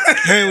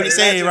 Heard what he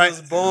said, Legend right?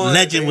 was born,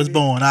 Legend was baby.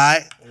 born, all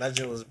right?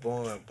 Legend was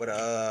born, but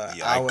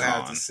I would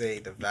have to say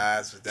the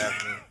vibes was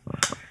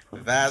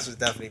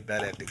definitely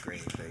better at the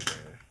green playground.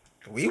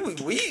 We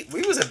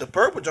was at the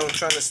purple joint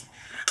trying to.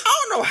 I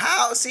don't know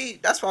how. See,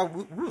 that's why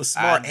we were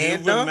smart I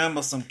and do dumb.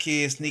 remember some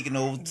kids sneaking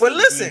over to But the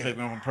listen, green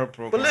playground from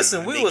purple but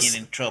listen, program, we and they was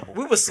getting in trouble.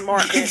 We were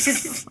smart and I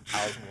was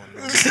one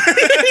of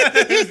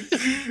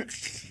them.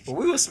 But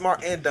we were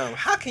smart and dumb.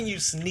 How can you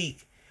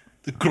sneak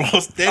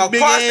Across that across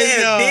big ass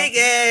that big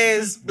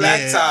ass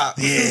black top?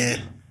 Yeah.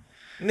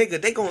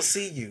 nigga, they gonna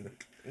see you.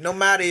 No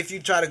matter if you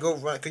try to go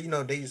run, cause you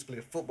know they used to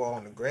play football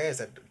on the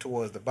grass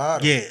towards the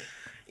bottom. Yeah.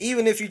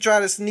 Even if you try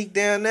to sneak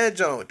down that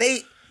joint,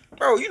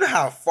 bro, you know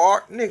how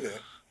far, nigga.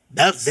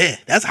 That's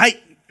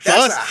height. For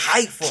That's us, a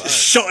height for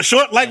us.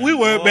 short like we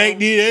were back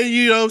then.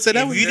 You know what I'm saying?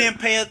 That If was you didn't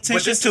pay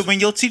attention this to is- when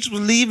your teacher was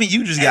leaving,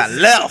 you just got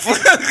left.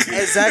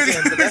 Exactly,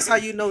 but that's how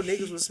you know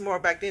niggas was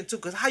smart back then too.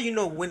 Cause how you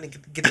know when to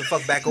get the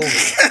fuck back over?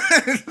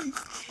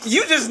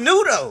 You just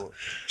knew though.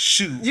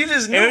 Shoot. You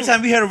just knew. Every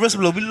time we heard a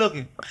whistle blow, we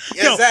looking.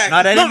 Yo, Exactly.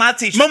 Nah, that ain't my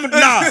teacher.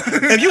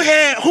 If you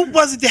had, who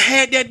was it that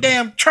had that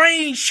damn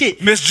train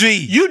shit? Miss G.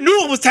 You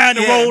knew it was time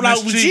to Yeah, roll out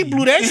Miss when G. she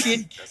blew that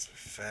shit. That's a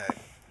fact.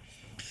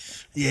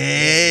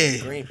 Yeah.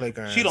 Green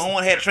playground. She the only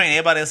one had train.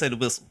 Everybody else had the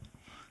whistle.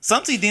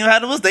 Some teams didn't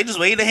have the whistle. They just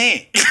waved a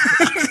hand.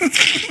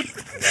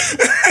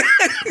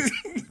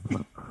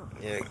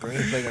 Yeah,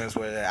 green playgrounds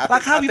where that.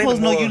 Like how we supposed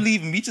to know more- you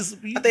leaving?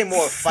 I think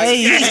more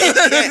fights.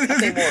 I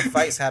think more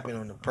fights happen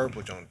on the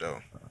purple joint though,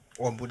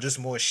 or just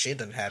more shit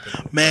than happen.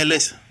 On the Man,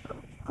 listen.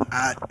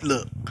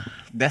 Look.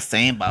 That's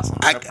sandbox.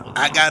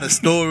 I got a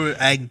story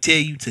I can tell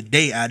you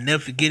today. I'll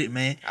never forget it,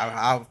 man.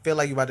 I feel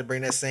like you about to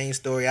bring that same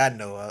story I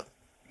know up.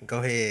 Go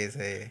ahead,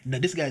 say. Now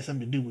this got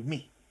something to do with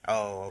me.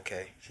 Oh,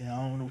 okay. See, I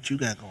don't know what you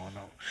got going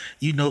on.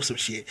 You know some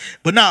shit,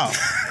 but no.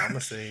 I'm gonna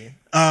say.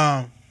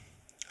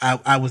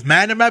 I was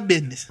minding my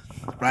business,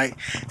 right?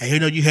 And you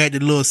know you had the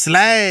little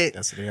slide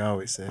That's what they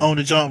always say. on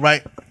the joint,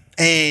 right?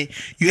 And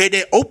you had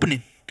that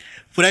opening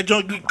for that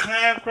joint you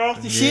climb across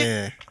the shit.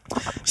 Yeah.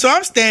 So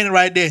I'm standing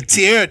right there,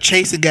 Tierra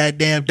chasing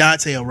goddamn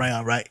Dante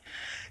around, right?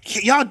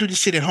 Y'all do this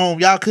shit at home,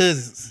 y'all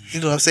cousins. You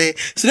know what I'm saying?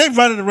 So they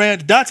running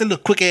around. Dante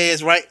look quick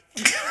ass, right?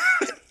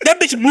 That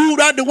bitch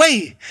moved out the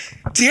way.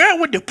 Tierra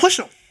went to push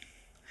him.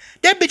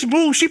 That bitch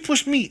moved. She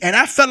pushed me, and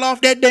I fell off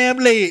that damn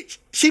ledge.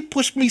 She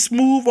pushed me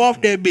smooth off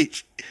that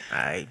bitch.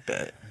 I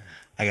bet.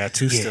 I got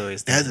two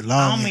stories. That's a I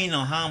long. don't mean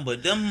no harm,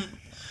 but them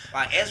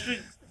like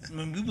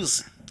when we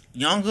was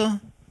younger,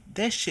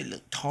 that shit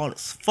looked tall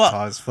as fuck.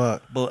 Tall as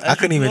fuck. But I as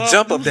couldn't we even grew up,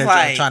 jump we up was that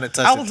like, joint trying to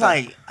touch I the was top.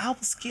 like, I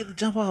was scared to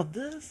jump off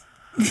this.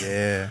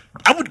 Yeah.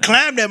 I would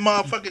climb that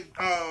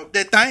motherfucking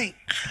that thing.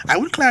 I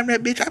would climb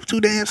that bitch. I was too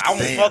damn I scared.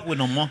 won't fuck with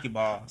no monkey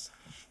bars.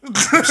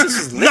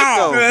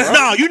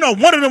 No, you know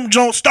one of them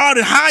joints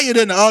started higher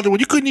than the other one.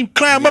 You couldn't even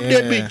climb up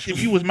that Yeah. bitch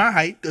if you was my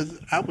height, cause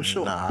I was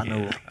short. Nah, I know.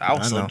 Yeah, I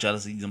was I so know.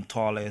 jealous of them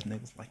tall ass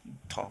niggas. Like you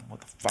tall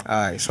motherfucker.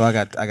 All right, so I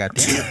got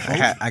two.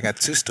 I got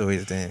two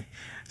stories then.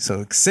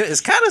 So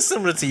it's kind of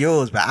similar to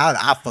yours, but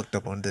I fucked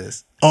up on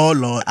this. Oh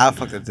Lord, I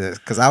fucked up this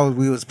because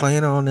we was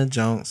playing on the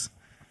Jones.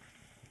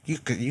 You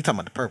talking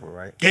about the purple,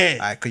 right? Yeah.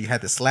 All right, cause you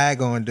had the slag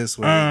going this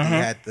way. Uh-huh.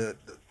 You had the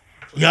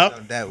Yup.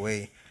 on that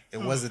way. It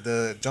wasn't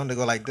the jump to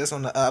go like this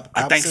on the opposite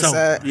I think so,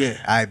 side.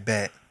 yeah. I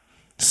bet.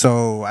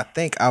 So I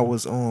think I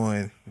was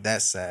on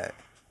that side.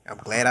 I'm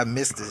glad I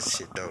missed this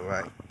shit though,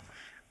 right?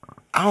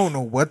 I don't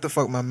know what the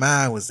fuck my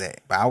mind was at,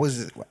 but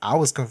I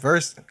was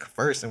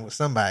conversing with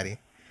somebody,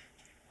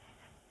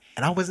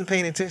 and I wasn't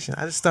paying attention.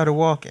 I just started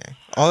walking.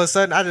 All of a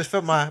sudden, I just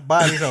felt my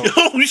body go.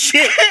 oh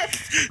shit.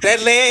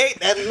 that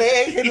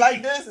leg hit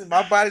like this, and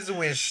my body just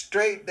went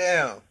straight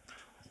down.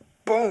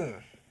 Boom.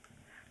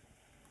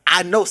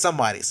 I know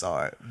somebody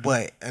saw it,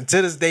 but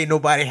until this day,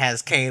 nobody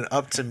has came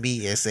up to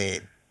me and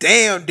said,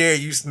 "Damn, dare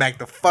you smack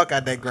the fuck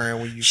out that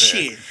ground when you fell."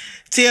 Shit.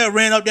 Tia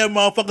ran up that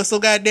motherfucker so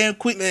goddamn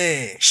quick.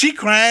 Man. She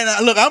crying.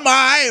 Look, I'm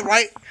alright,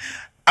 right?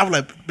 I was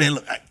like, man,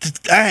 look,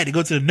 I had to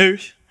go to the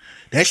nurse.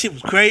 That shit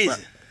was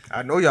crazy.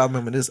 I know y'all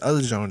remember this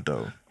other joint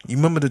though. You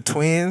remember the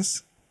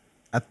twins?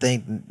 I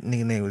think the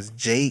nigga name was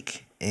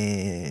Jake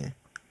and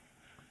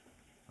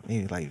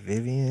maybe like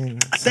Vivian.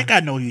 I think I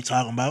know who you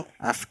talking about.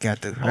 I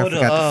forgot the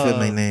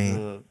family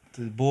name.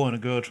 The boy and the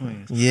girl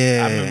twins.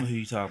 Yeah. I remember who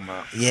you talking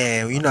about.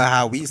 Yeah, you know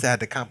how we used to have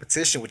the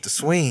competition with the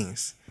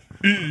swings.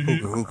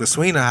 Who could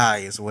swing the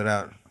highest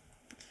without.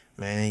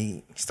 Man,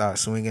 he started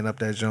swinging up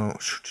that jump.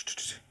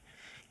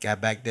 Got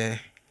back there.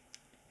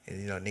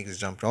 And, niggas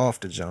jumped off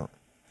the jump.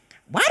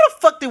 Why the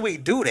fuck did we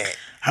do that?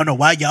 I don't know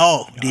why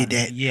y'all did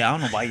that. Yeah, I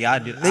don't know why y'all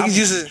did. Niggas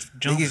used to.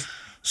 jump. Niggas,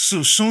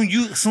 Soon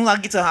as I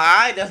get to her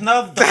eye, that's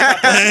enough. bro,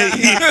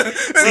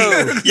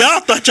 Y'all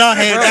thought y'all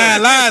had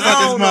nine lives I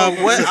on don't this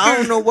know motherfucker. I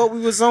don't know what we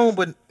was on,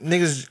 but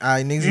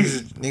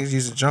niggas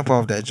used to jump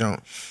off that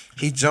jump.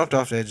 He jumped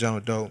off that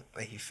jump though,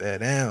 and he fell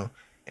down,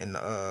 and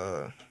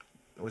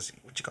what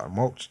you call it,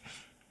 mulch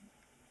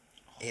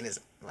in his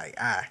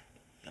eye.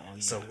 Oh, yeah.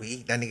 So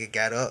that nigga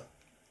got up,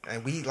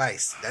 and that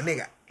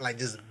nigga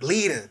just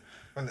bleeding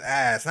from the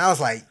eyes, and I was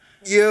like,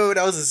 yo,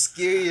 that was the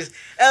scariest.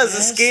 That's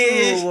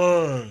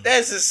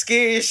the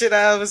scariest shit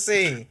I ever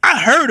seen. I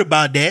heard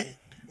about that.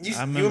 You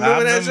I remember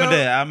remember that? Joe?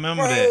 that. I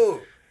remember that. Bro,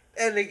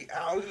 that nigga.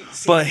 Oh,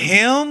 But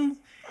him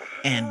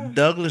and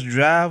Douglas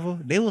Driver,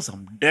 they were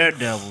some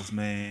daredevils,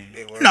 man.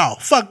 No,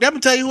 fuck. Let me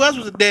tell you who else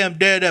was a damn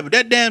daredevil.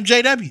 That damn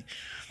JW.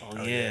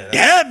 Oh yeah.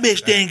 That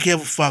bitch didn't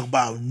give a fuck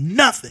about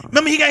nothing.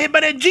 Remember he got hit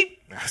by that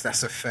Jeep?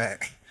 That's a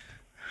fact.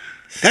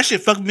 That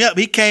shit fucked me up.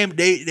 He came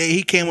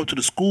up to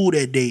the school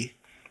that day.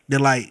 They're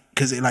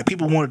cause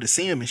people wanted to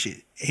see him and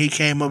shit. He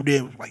came up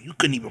there like you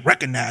couldn't even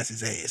recognize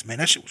his ass, man.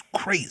 That shit was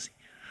crazy.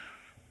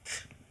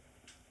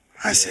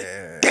 I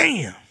said,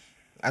 damn.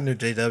 I knew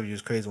JW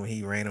was crazy when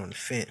he ran on the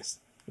fence.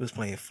 He was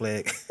playing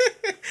flag.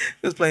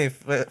 He was playing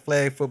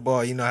flag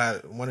football. You know how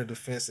one of the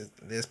fences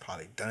is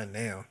probably done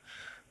now,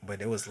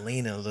 but it was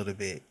leaning a little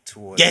bit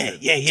towards towards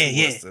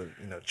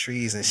the,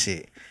 trees and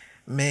shit.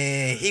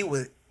 Man, he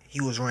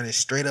was running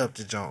straight up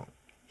the jump.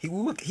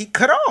 He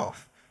cut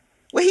off.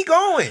 Where he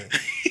going?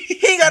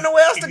 He ain't got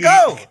nowhere else to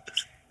go.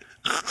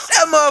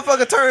 That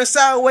motherfucker turned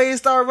sideways,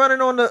 started running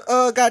on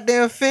the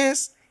goddamn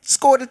fence,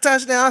 scored the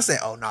touchdown. I said,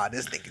 "Oh nah,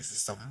 this nigga's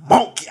some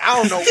monkey. I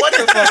don't know what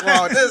the fuck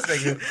wrong with this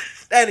nigga.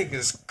 That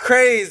nigga's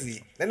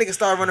crazy." That nigga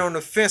started running on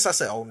the fence. I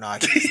said, "Oh nah,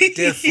 he's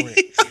different.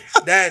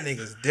 That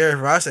nigga's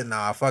different." I said,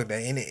 "Nah, fuck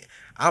that.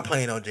 I'm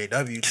playing on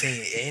JW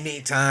team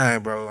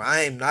anytime, bro.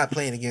 I am not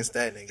playing against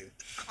that nigga."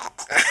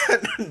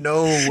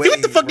 No way.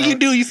 What the fuck do you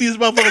do? You see this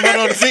motherfucker run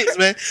on the fence,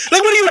 man.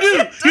 Like, what do you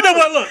do? You know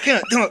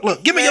what?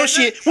 Look, give me your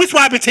shit. We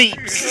swapping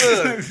teams.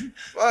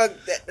 Fuck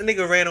that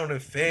nigga ran on the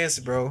fence,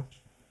 bro.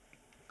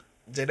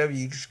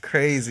 JW's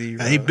crazy,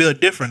 bro. He built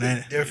different, ain't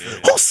it?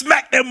 Different. Who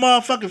smacked that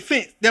motherfucking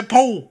fence? That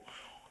pole?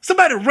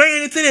 Somebody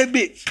ran into that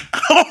bitch.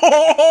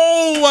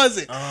 Oh, was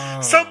it?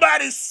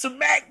 Somebody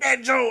smacked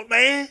that joint,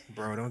 man.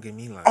 Bro, don't get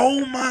me like.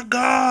 Oh my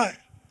God.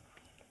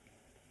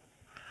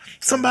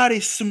 Somebody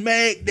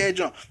smacked that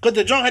junk. Cause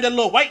the junk had that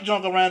little white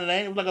junk around it,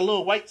 ain't it? It was like a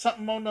little white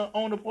something on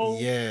the pole.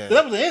 Yeah.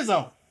 That was the end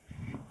zone.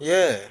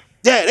 Yeah.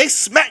 Yeah, they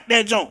smacked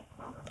that junk.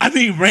 I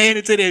mean, ran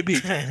into that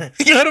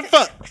bitch. You know the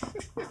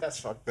fuck? That's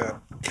fucked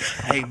up.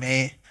 Hey,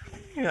 man.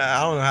 Yeah,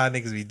 I don't know how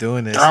niggas be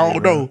doing this. I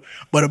don't know.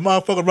 But a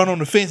motherfucker run on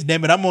the fence,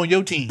 damn it, I'm on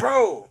your team.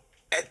 Bro,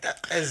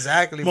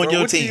 exactly, bro. On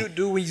your what team. do you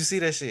do when you see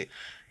that shit?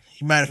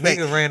 Matter of fact,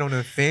 Nigga ran on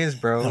the fence,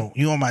 bro. no,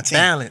 you on my team.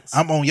 Balance.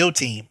 I'm on your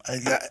team.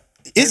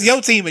 It's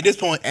your team at this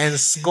point. And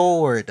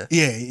scored.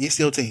 Yeah, it's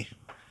your team.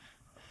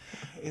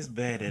 It's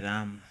bad that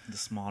I'm the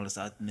smallest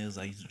out the niggas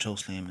I used to choke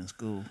slam in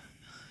school.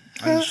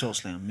 I used to choke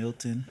slam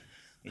Milton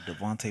and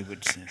Devontae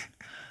Richardson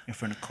in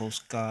front of Coach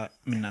Scott.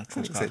 I mean, not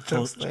Coach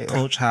Scott.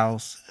 Coach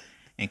House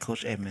and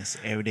Coach Edmonds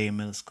every day in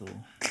middle school.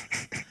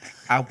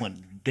 I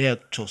wouldn't dare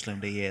choke slam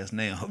their ass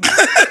now.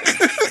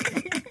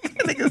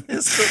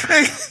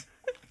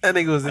 That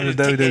nigga was in the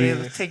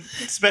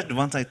WWE. Especially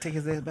Devontae, take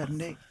his ass back in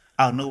the neck.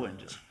 Out of nowhere and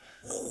just.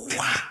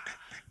 Wow.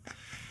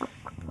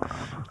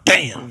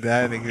 Damn.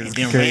 That nigga's And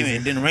then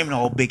crazy. Raymond,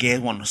 all big ass,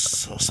 want to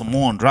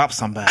Samoan drop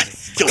somebody.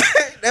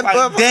 That Like,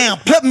 motherfucker- damn,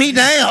 put me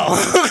down.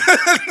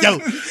 Yo,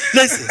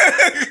 listen.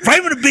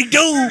 Raymond a big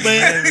dude,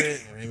 man.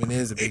 Raymond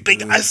is a big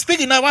dude.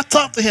 Speaking of, I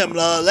talked to him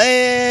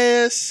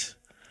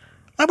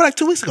maybe like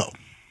 2 weeks ago.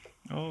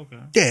 Oh, okay.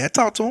 Yeah, I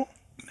talked to him.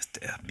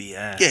 Mr.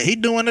 FBI. Yeah, he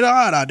doing it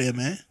hard out there,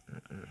 man.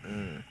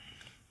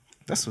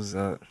 That's what's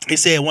up. He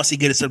said once he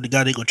get himself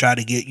together, he gonna try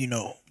to get,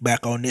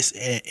 back on this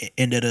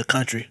end of the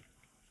country.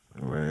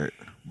 Word.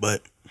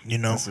 But,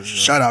 That's what's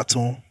shout out to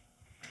him.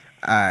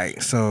 All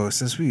right, so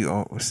since we've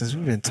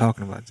been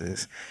talking about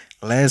this,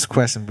 last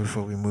question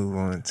before we move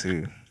on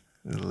to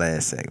the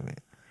last segment.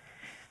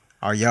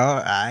 Are y'all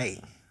all right?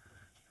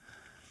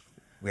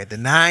 We're at the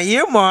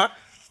 9-year mark.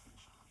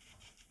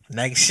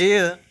 Next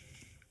year,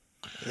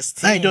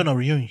 I ain't doing no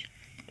reunion.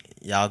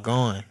 y'all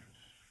going.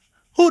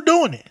 Who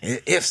doing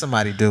it? If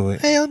somebody do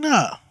it, Hell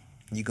no.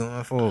 you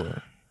going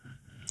forward.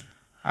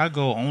 I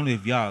go only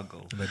if y'all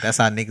go. But that's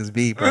how niggas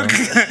be, bro.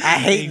 I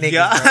hate niggas.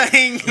 Y'all Bro.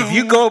 ain't If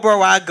you go,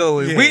 bro, I go.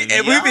 If Yeah, we be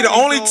y'all the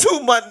only go.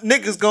 2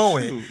 niggas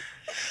going.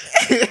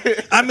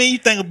 I mean, you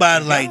think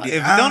about it like this.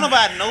 If don't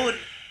nobody know it,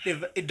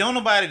 if don't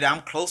nobody that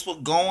I'm close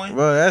with going,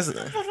 Bro, that's what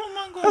am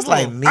I going that's for?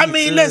 like me. I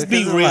mean, too, let's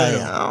be 'cause real. it's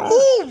like, I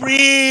don't- Who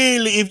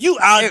really, if you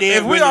out there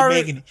if we really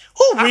already- making it,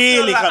 who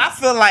really I come?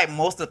 feel like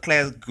most of the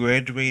class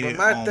graduated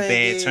But my on thing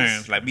bad is-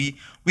 terms. Like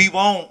we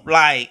won't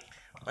like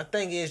My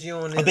thing is, you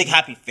on a this. big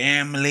happy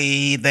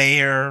family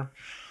there.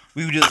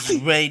 We were just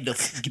ready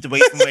to get away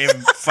from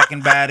every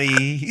fucking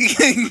body.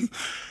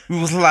 We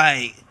was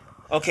like,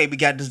 okay, we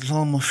got this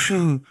little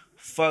shoe.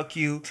 Fuck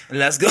you.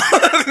 Let's go.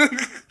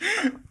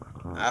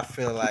 I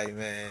feel like,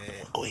 man.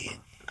 Go ahead.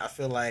 I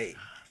feel like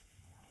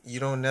you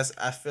don't.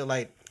 I feel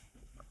like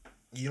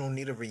you don't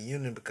need a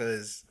reunion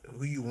because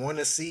who you want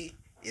to see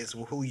is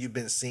who you've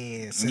been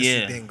seeing since Yeah.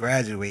 you've been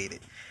graduated.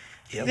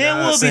 You It know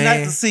what will I'm be nice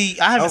saying? to see.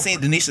 I haven't Oh. seen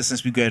Denisha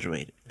since we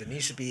graduated.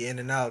 Denisha be in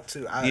and out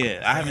too. I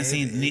haven't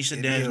seen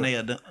Denisha, Danjanae,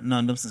 or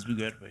none of them since we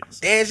graduated.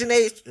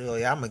 Danjanae, oh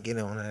yeah, I'm gonna get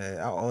on her.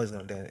 I'm always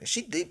gonna dance.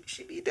 She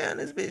be down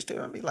this bitch too.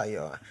 I'll be like,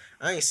 yo,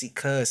 I ain't see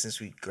Cuz since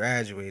we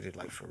graduated,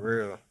 like for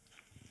real.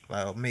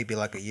 Like maybe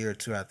like a year or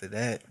 2 after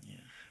that. Yeah.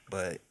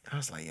 But I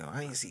was like, yo,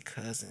 I ain't see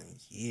Cuz in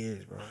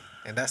years, bro.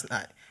 And that's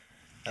not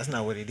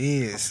what it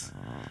is.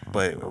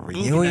 But a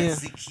reunion,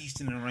 See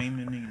Keiston and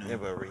Raymond, yeah,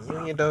 but a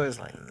reunion though is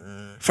like,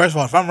 First of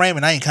all, if I'm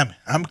Raymond, I ain't coming.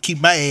 I'm gonna keep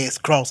my ass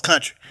cross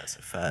country. that's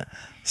a fact.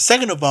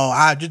 Second of all,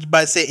 I just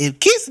about to say if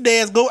Keith's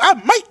ass go, I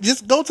might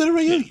just go to the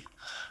reunion.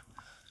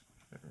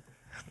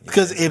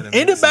 Because Yeah, if it's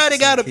been a minute anybody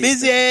since got a Keith.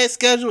 busy ass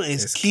schedule,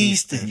 it's It's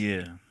Keithton.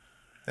 Yeah.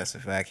 That's a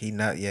fact. He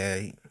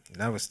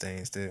never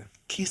staying still.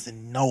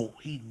 Keystone, no,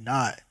 he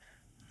not.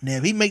 Now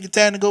if he make the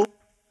time to go,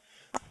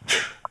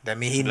 That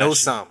mean he knows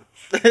something.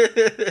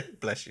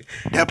 Bless you.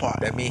 that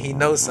part. That mean he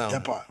knows something.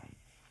 That part.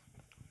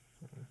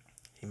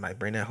 He might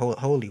bring that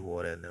holy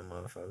water in them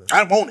motherfuckers.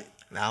 I want it.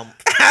 Now,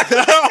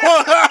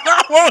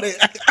 I want it.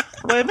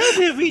 But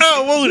imagine if we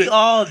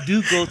all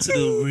do go to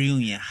the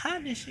reunion. How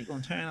this shit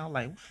gonna turn out?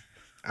 Like,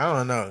 I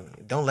don't know.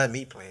 Don't let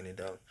me plan it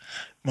though.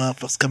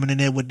 Motherfuckers coming in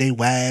there with their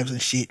wives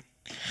and shit.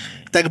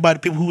 Think about the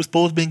people who was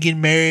supposed to be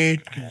getting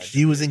married.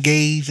 She was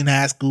engaged in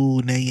high school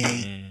and they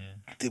ain't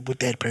with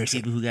that person.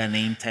 people who got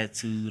name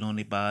tattooed on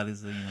their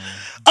bodies, you know.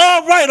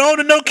 All right, on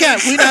the no cap.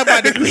 We not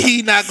gonna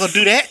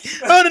do that.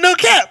 On the no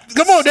cap.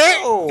 Come on,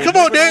 Derek. Come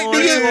on, Derek.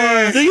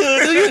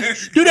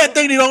 Do that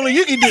thing that only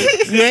you can do.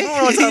 We're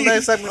on to the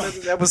next segment of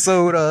this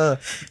episode.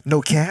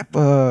 No cap.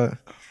 You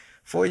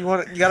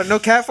got a no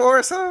cap for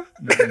us, huh?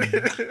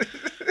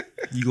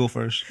 You go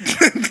first.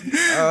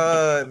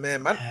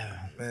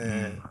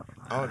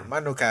 My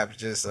no cap is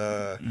just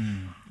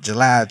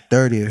July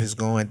 30th is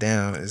going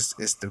down. It's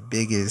the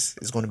biggest.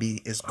 It's going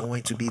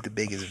to be the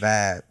biggest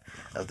vibe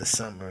of the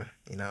summer.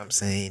 You know what I'm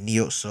saying?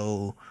 Neo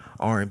soul,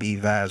 R&B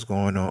vibes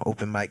going on.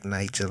 Open mic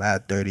night, July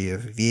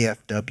 30th.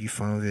 VFW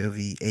Farmville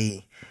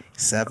VA,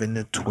 7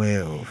 to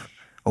 12.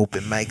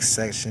 Open mic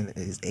section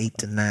is 8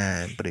 to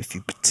 9. But if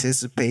you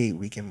participate,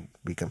 we can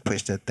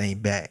push that thing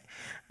back.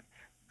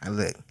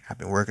 I've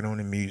been working on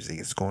the music.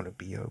 It's going to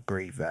be a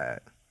great vibe.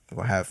 We're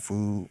gonna have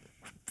food.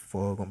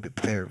 We're gonna be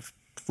prepared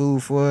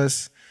food for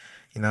us.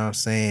 You know what I'm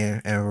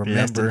saying? And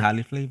remember,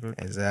 highly flavored.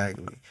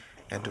 Exactly.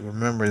 And to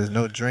remember, there's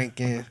no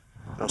drinking,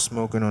 no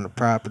smoking on the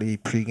property.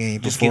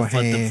 Pre-game Just get fucked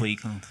up beforehand. before you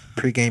come.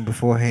 Pre-game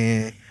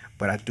beforehand.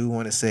 But I do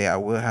want to say I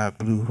will have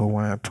blue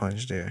Hawaiian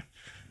punch there.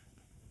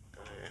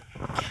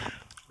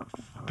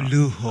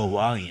 Blue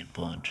Hawaiian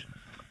punch.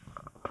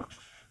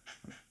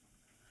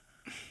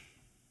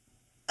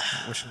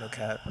 What's your no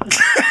cap?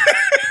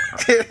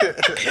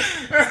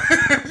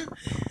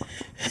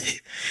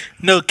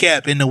 No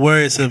cap. In the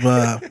words of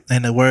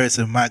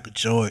Michael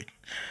Jordan,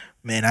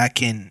 man, I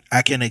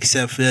can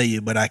accept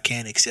failure, but I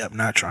can't accept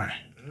not trying.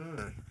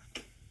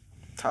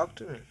 Talk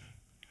to me.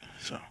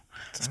 So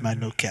that's my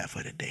no cap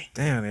for the day.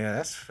 Damn, yeah,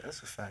 that's a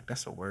fact.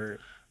 That's a word.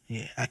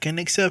 Yeah, I can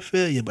accept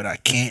failure, but I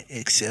can't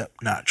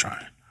accept not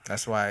trying.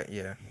 That's why,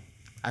 yeah,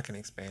 I can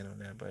expand on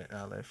that, but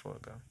I'll let it go.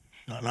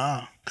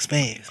 No,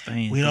 expand.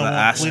 We don't.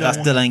 I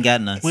still ain't got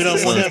none. We don't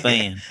so want to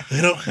expand.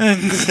 We don't.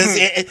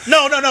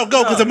 No,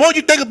 go. Because the more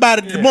you think about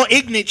it, the more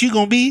ignorant you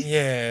gonna be.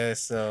 Yeah,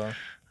 so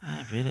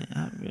I really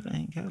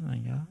ain't got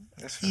none, y'all.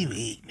 that's fine. You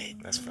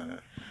ignorant. That's fine.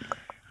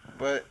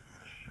 But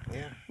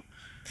yeah,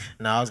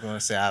 no, I was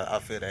gonna say I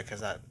feel that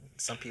because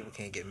some people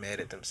can't get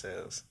mad at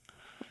themselves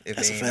if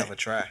That's they a ain't fact. never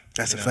try.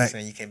 That's you know a what I'm fact.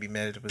 saying? You can't be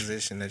mad at the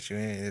position that you're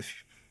in if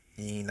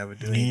you ain't never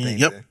do anything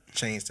to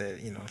change that.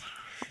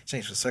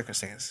 Change the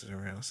circumstances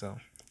around. So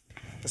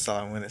that's all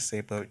I want to say.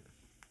 But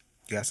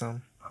you got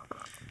something?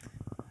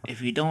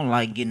 If you don't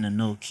like getting a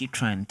no, keep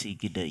trying until you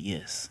get that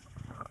yes.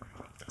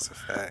 That's a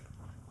fact.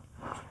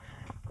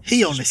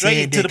 He only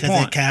Straight said to that the because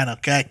point.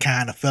 that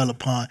kind of fell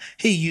upon.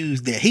 He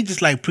used that. He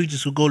just like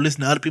preachers who go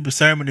listen to other people's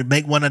sermon and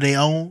make one of their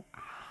own.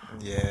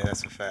 Yeah,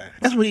 that's a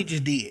fact. That's what he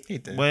just did. He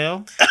did.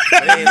 Well,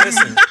 Hey,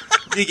 listen.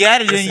 you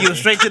got it, then you're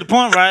straight to the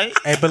point, right?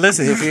 Hey, but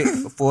listen,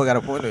 before I got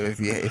a point, if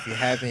you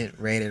haven't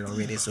read it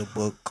already, it's a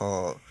book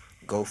called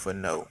Go for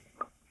No.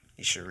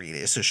 You should read it.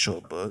 It's a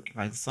short book.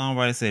 Like the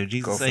songwriter said, if Go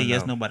Jesus for say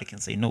yes, no. nobody can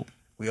say no.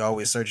 We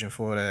always searching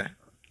for the.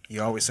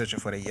 You're always searching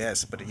for the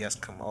yes, but the yes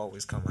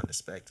always come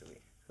unexpectedly.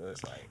 So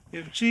it's like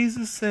If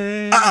Jesus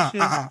says yes,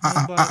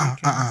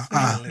 nobody can say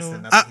no.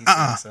 listen, that's what he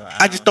said. So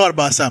I just thought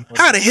about something.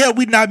 How the hell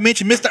we not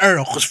mention Mr.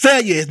 Earl? Because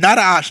failure is not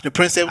an option. The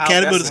Prince Edward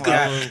County Middle School.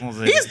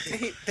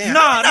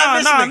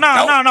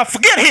 No.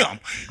 Forget him.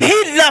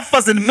 He left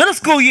us in the middle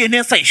school year and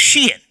then say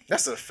shit.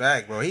 That's a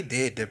fact, bro. He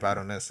did dip out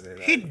on us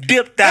today. He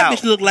dipped That out.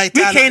 bitch look like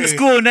we Tyler came to Perry.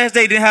 school the next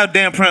day, didn't have a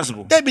damn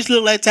principal. That bitch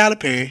look like Tyler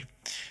Perry.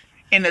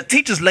 And the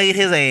teachers laid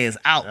his ass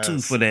out too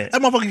for that.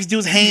 That motherfucker used to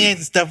use hands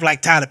and stuff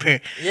like Tyler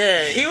Perry.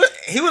 Yeah,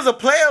 he was a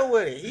player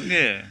with it.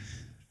 Yeah.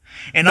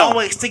 And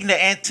always sticking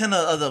the antenna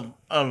of the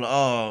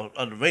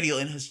radio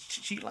in his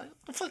cheek, like, what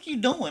the fuck you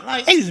doing?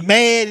 Like, He was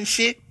mad and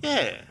shit.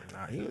 yeah.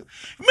 Nah, he was,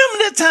 Remember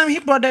that time he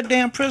brought that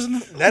damn prisoner?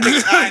 that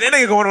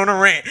nigga going on a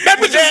rant. He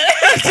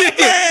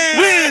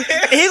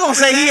gonna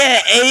say he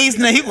had AIDS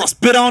and then he gonna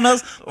spit on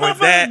us. Motherfucker,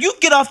 that. you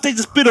get off stage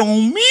to spit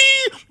on me,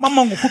 my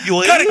mom gonna whoop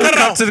your ass.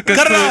 Come to the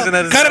conclusion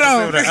of this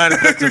episode of the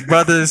Unexpected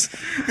Brothers.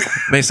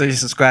 Make sure you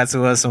subscribe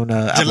to us on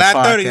July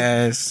Apple 30th.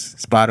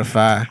 Podcasts,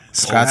 Spotify.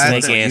 Subscribe to us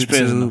on Fake-ass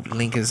prisoner. YouTube.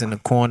 Link is in the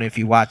corner if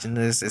you're watching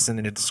this. It's in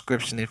the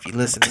description if you're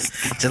listening.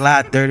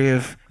 July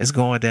 30th is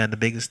going down, the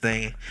biggest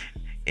thing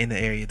in the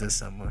area this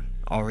summer.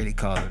 Already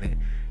calling it.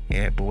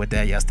 Yeah, but with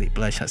that, y'all stay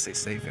blessed, y'all stay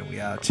safe, and we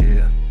out.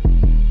 Chill.